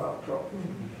narrative about property.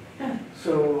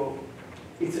 So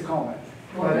it's a comment.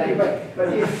 But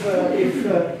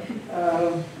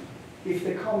if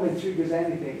the comment triggers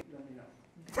anything, let me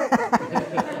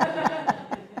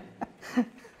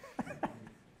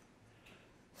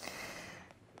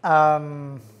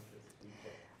know.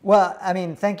 Well, I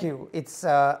mean, thank you. It's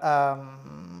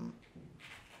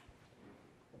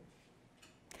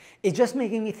just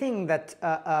making me think that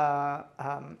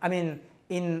I mean,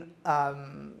 in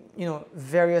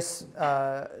various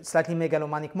slightly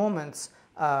megalomanic moments,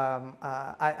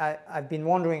 I've been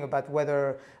wondering about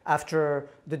whether after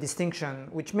the distinction,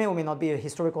 which may or may not be a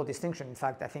historical distinction, in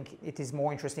fact, I think it is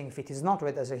more interesting if it is not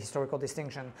read as a historical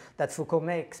distinction that Foucault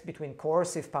makes between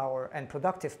coercive power and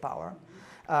productive power,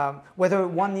 whether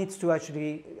one needs to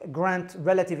actually grant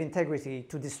relative integrity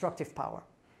to destructive power,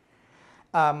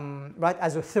 right,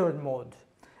 as a third mode.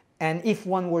 And if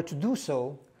one were to do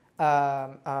so,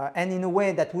 and in a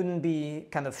way that wouldn't be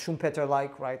kind of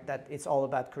Schumpeter-like, right, that it's all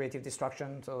about creative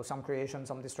destruction, so some creation,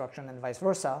 some destruction, and vice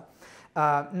versa,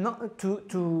 not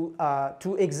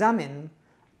to examine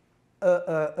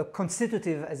a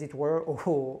constitutive, as it were,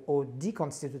 or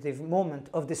deconstitutive moment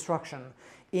of destruction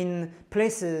in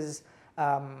places.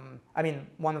 I mean,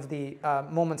 one of the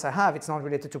moments I have, it's not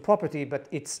related to property, but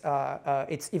it's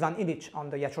Ivan Illich on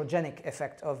the iatrogenic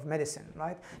effect of medicine,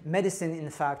 right? Medicine,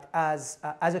 in fact, as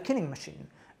a killing machine,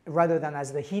 rather than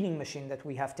as the healing machine that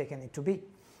we have taken it to be.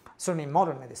 Certainly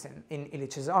modern medicine, in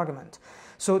Illich's argument.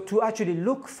 So to actually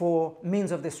look for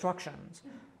means of destructions,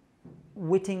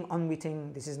 witting,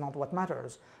 unwitting, this is not what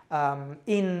matters,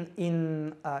 in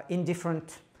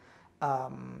different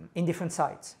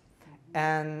sites.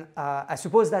 And I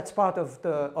suppose that's part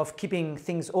of keeping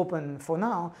things open for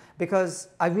now, because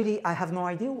I have no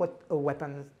idea what a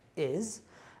weapon is.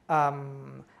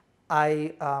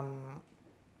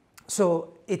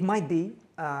 So it might be,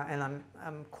 and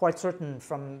I'm quite certain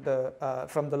from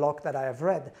the log that I have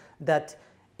read, that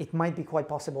it might be quite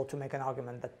possible to make an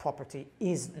argument that property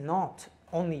is not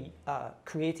only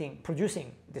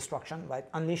producing destruction, right,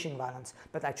 unleashing violence,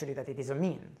 but actually that it is a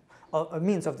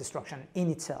means of destruction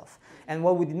in itself. And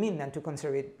what would it mean then to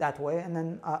consider it that way, and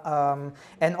then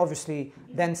and obviously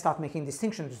then start making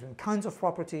distinctions between kinds of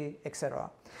property,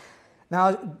 etc.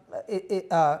 Now,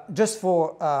 just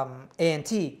for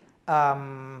A&T,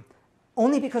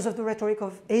 only because of the rhetoric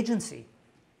of agency,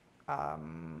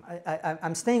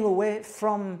 I'm staying away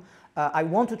from. I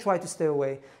want to try to stay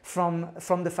away from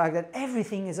the fact that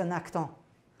everything is an actant.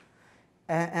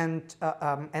 And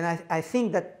I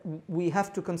think that we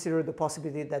have to consider the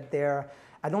possibility that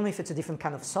I don't know if it's a different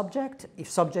kind of subject, if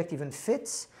subject even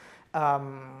fits,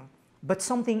 but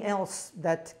something else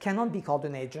that cannot be called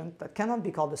an agent, that cannot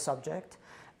be called a subject,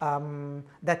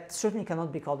 that certainly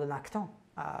cannot be called an actant,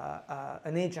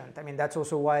 an agent. I mean, that's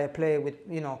also why I play with,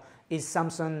 is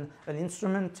Samson an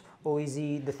instrument, or is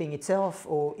he the thing itself,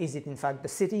 or is it in fact the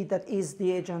city that is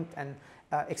the agent, and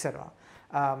etc.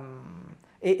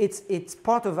 It's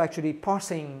part of actually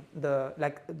parsing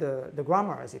the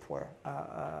grammar, as it were,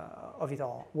 of it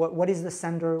all. What is the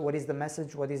sender? What is the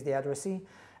message? What is the addressee?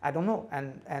 I don't know.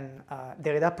 And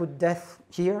Derrida put death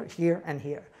here, here, and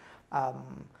here,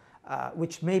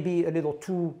 which may be a little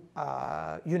too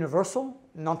universal,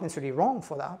 not necessarily wrong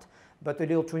for that, but a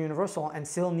little too universal, and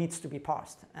still needs to be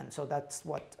parsed. And so that's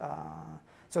what.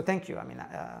 So thank you. I mean.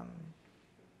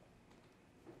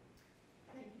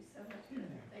 Thank you so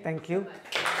much. Thank you.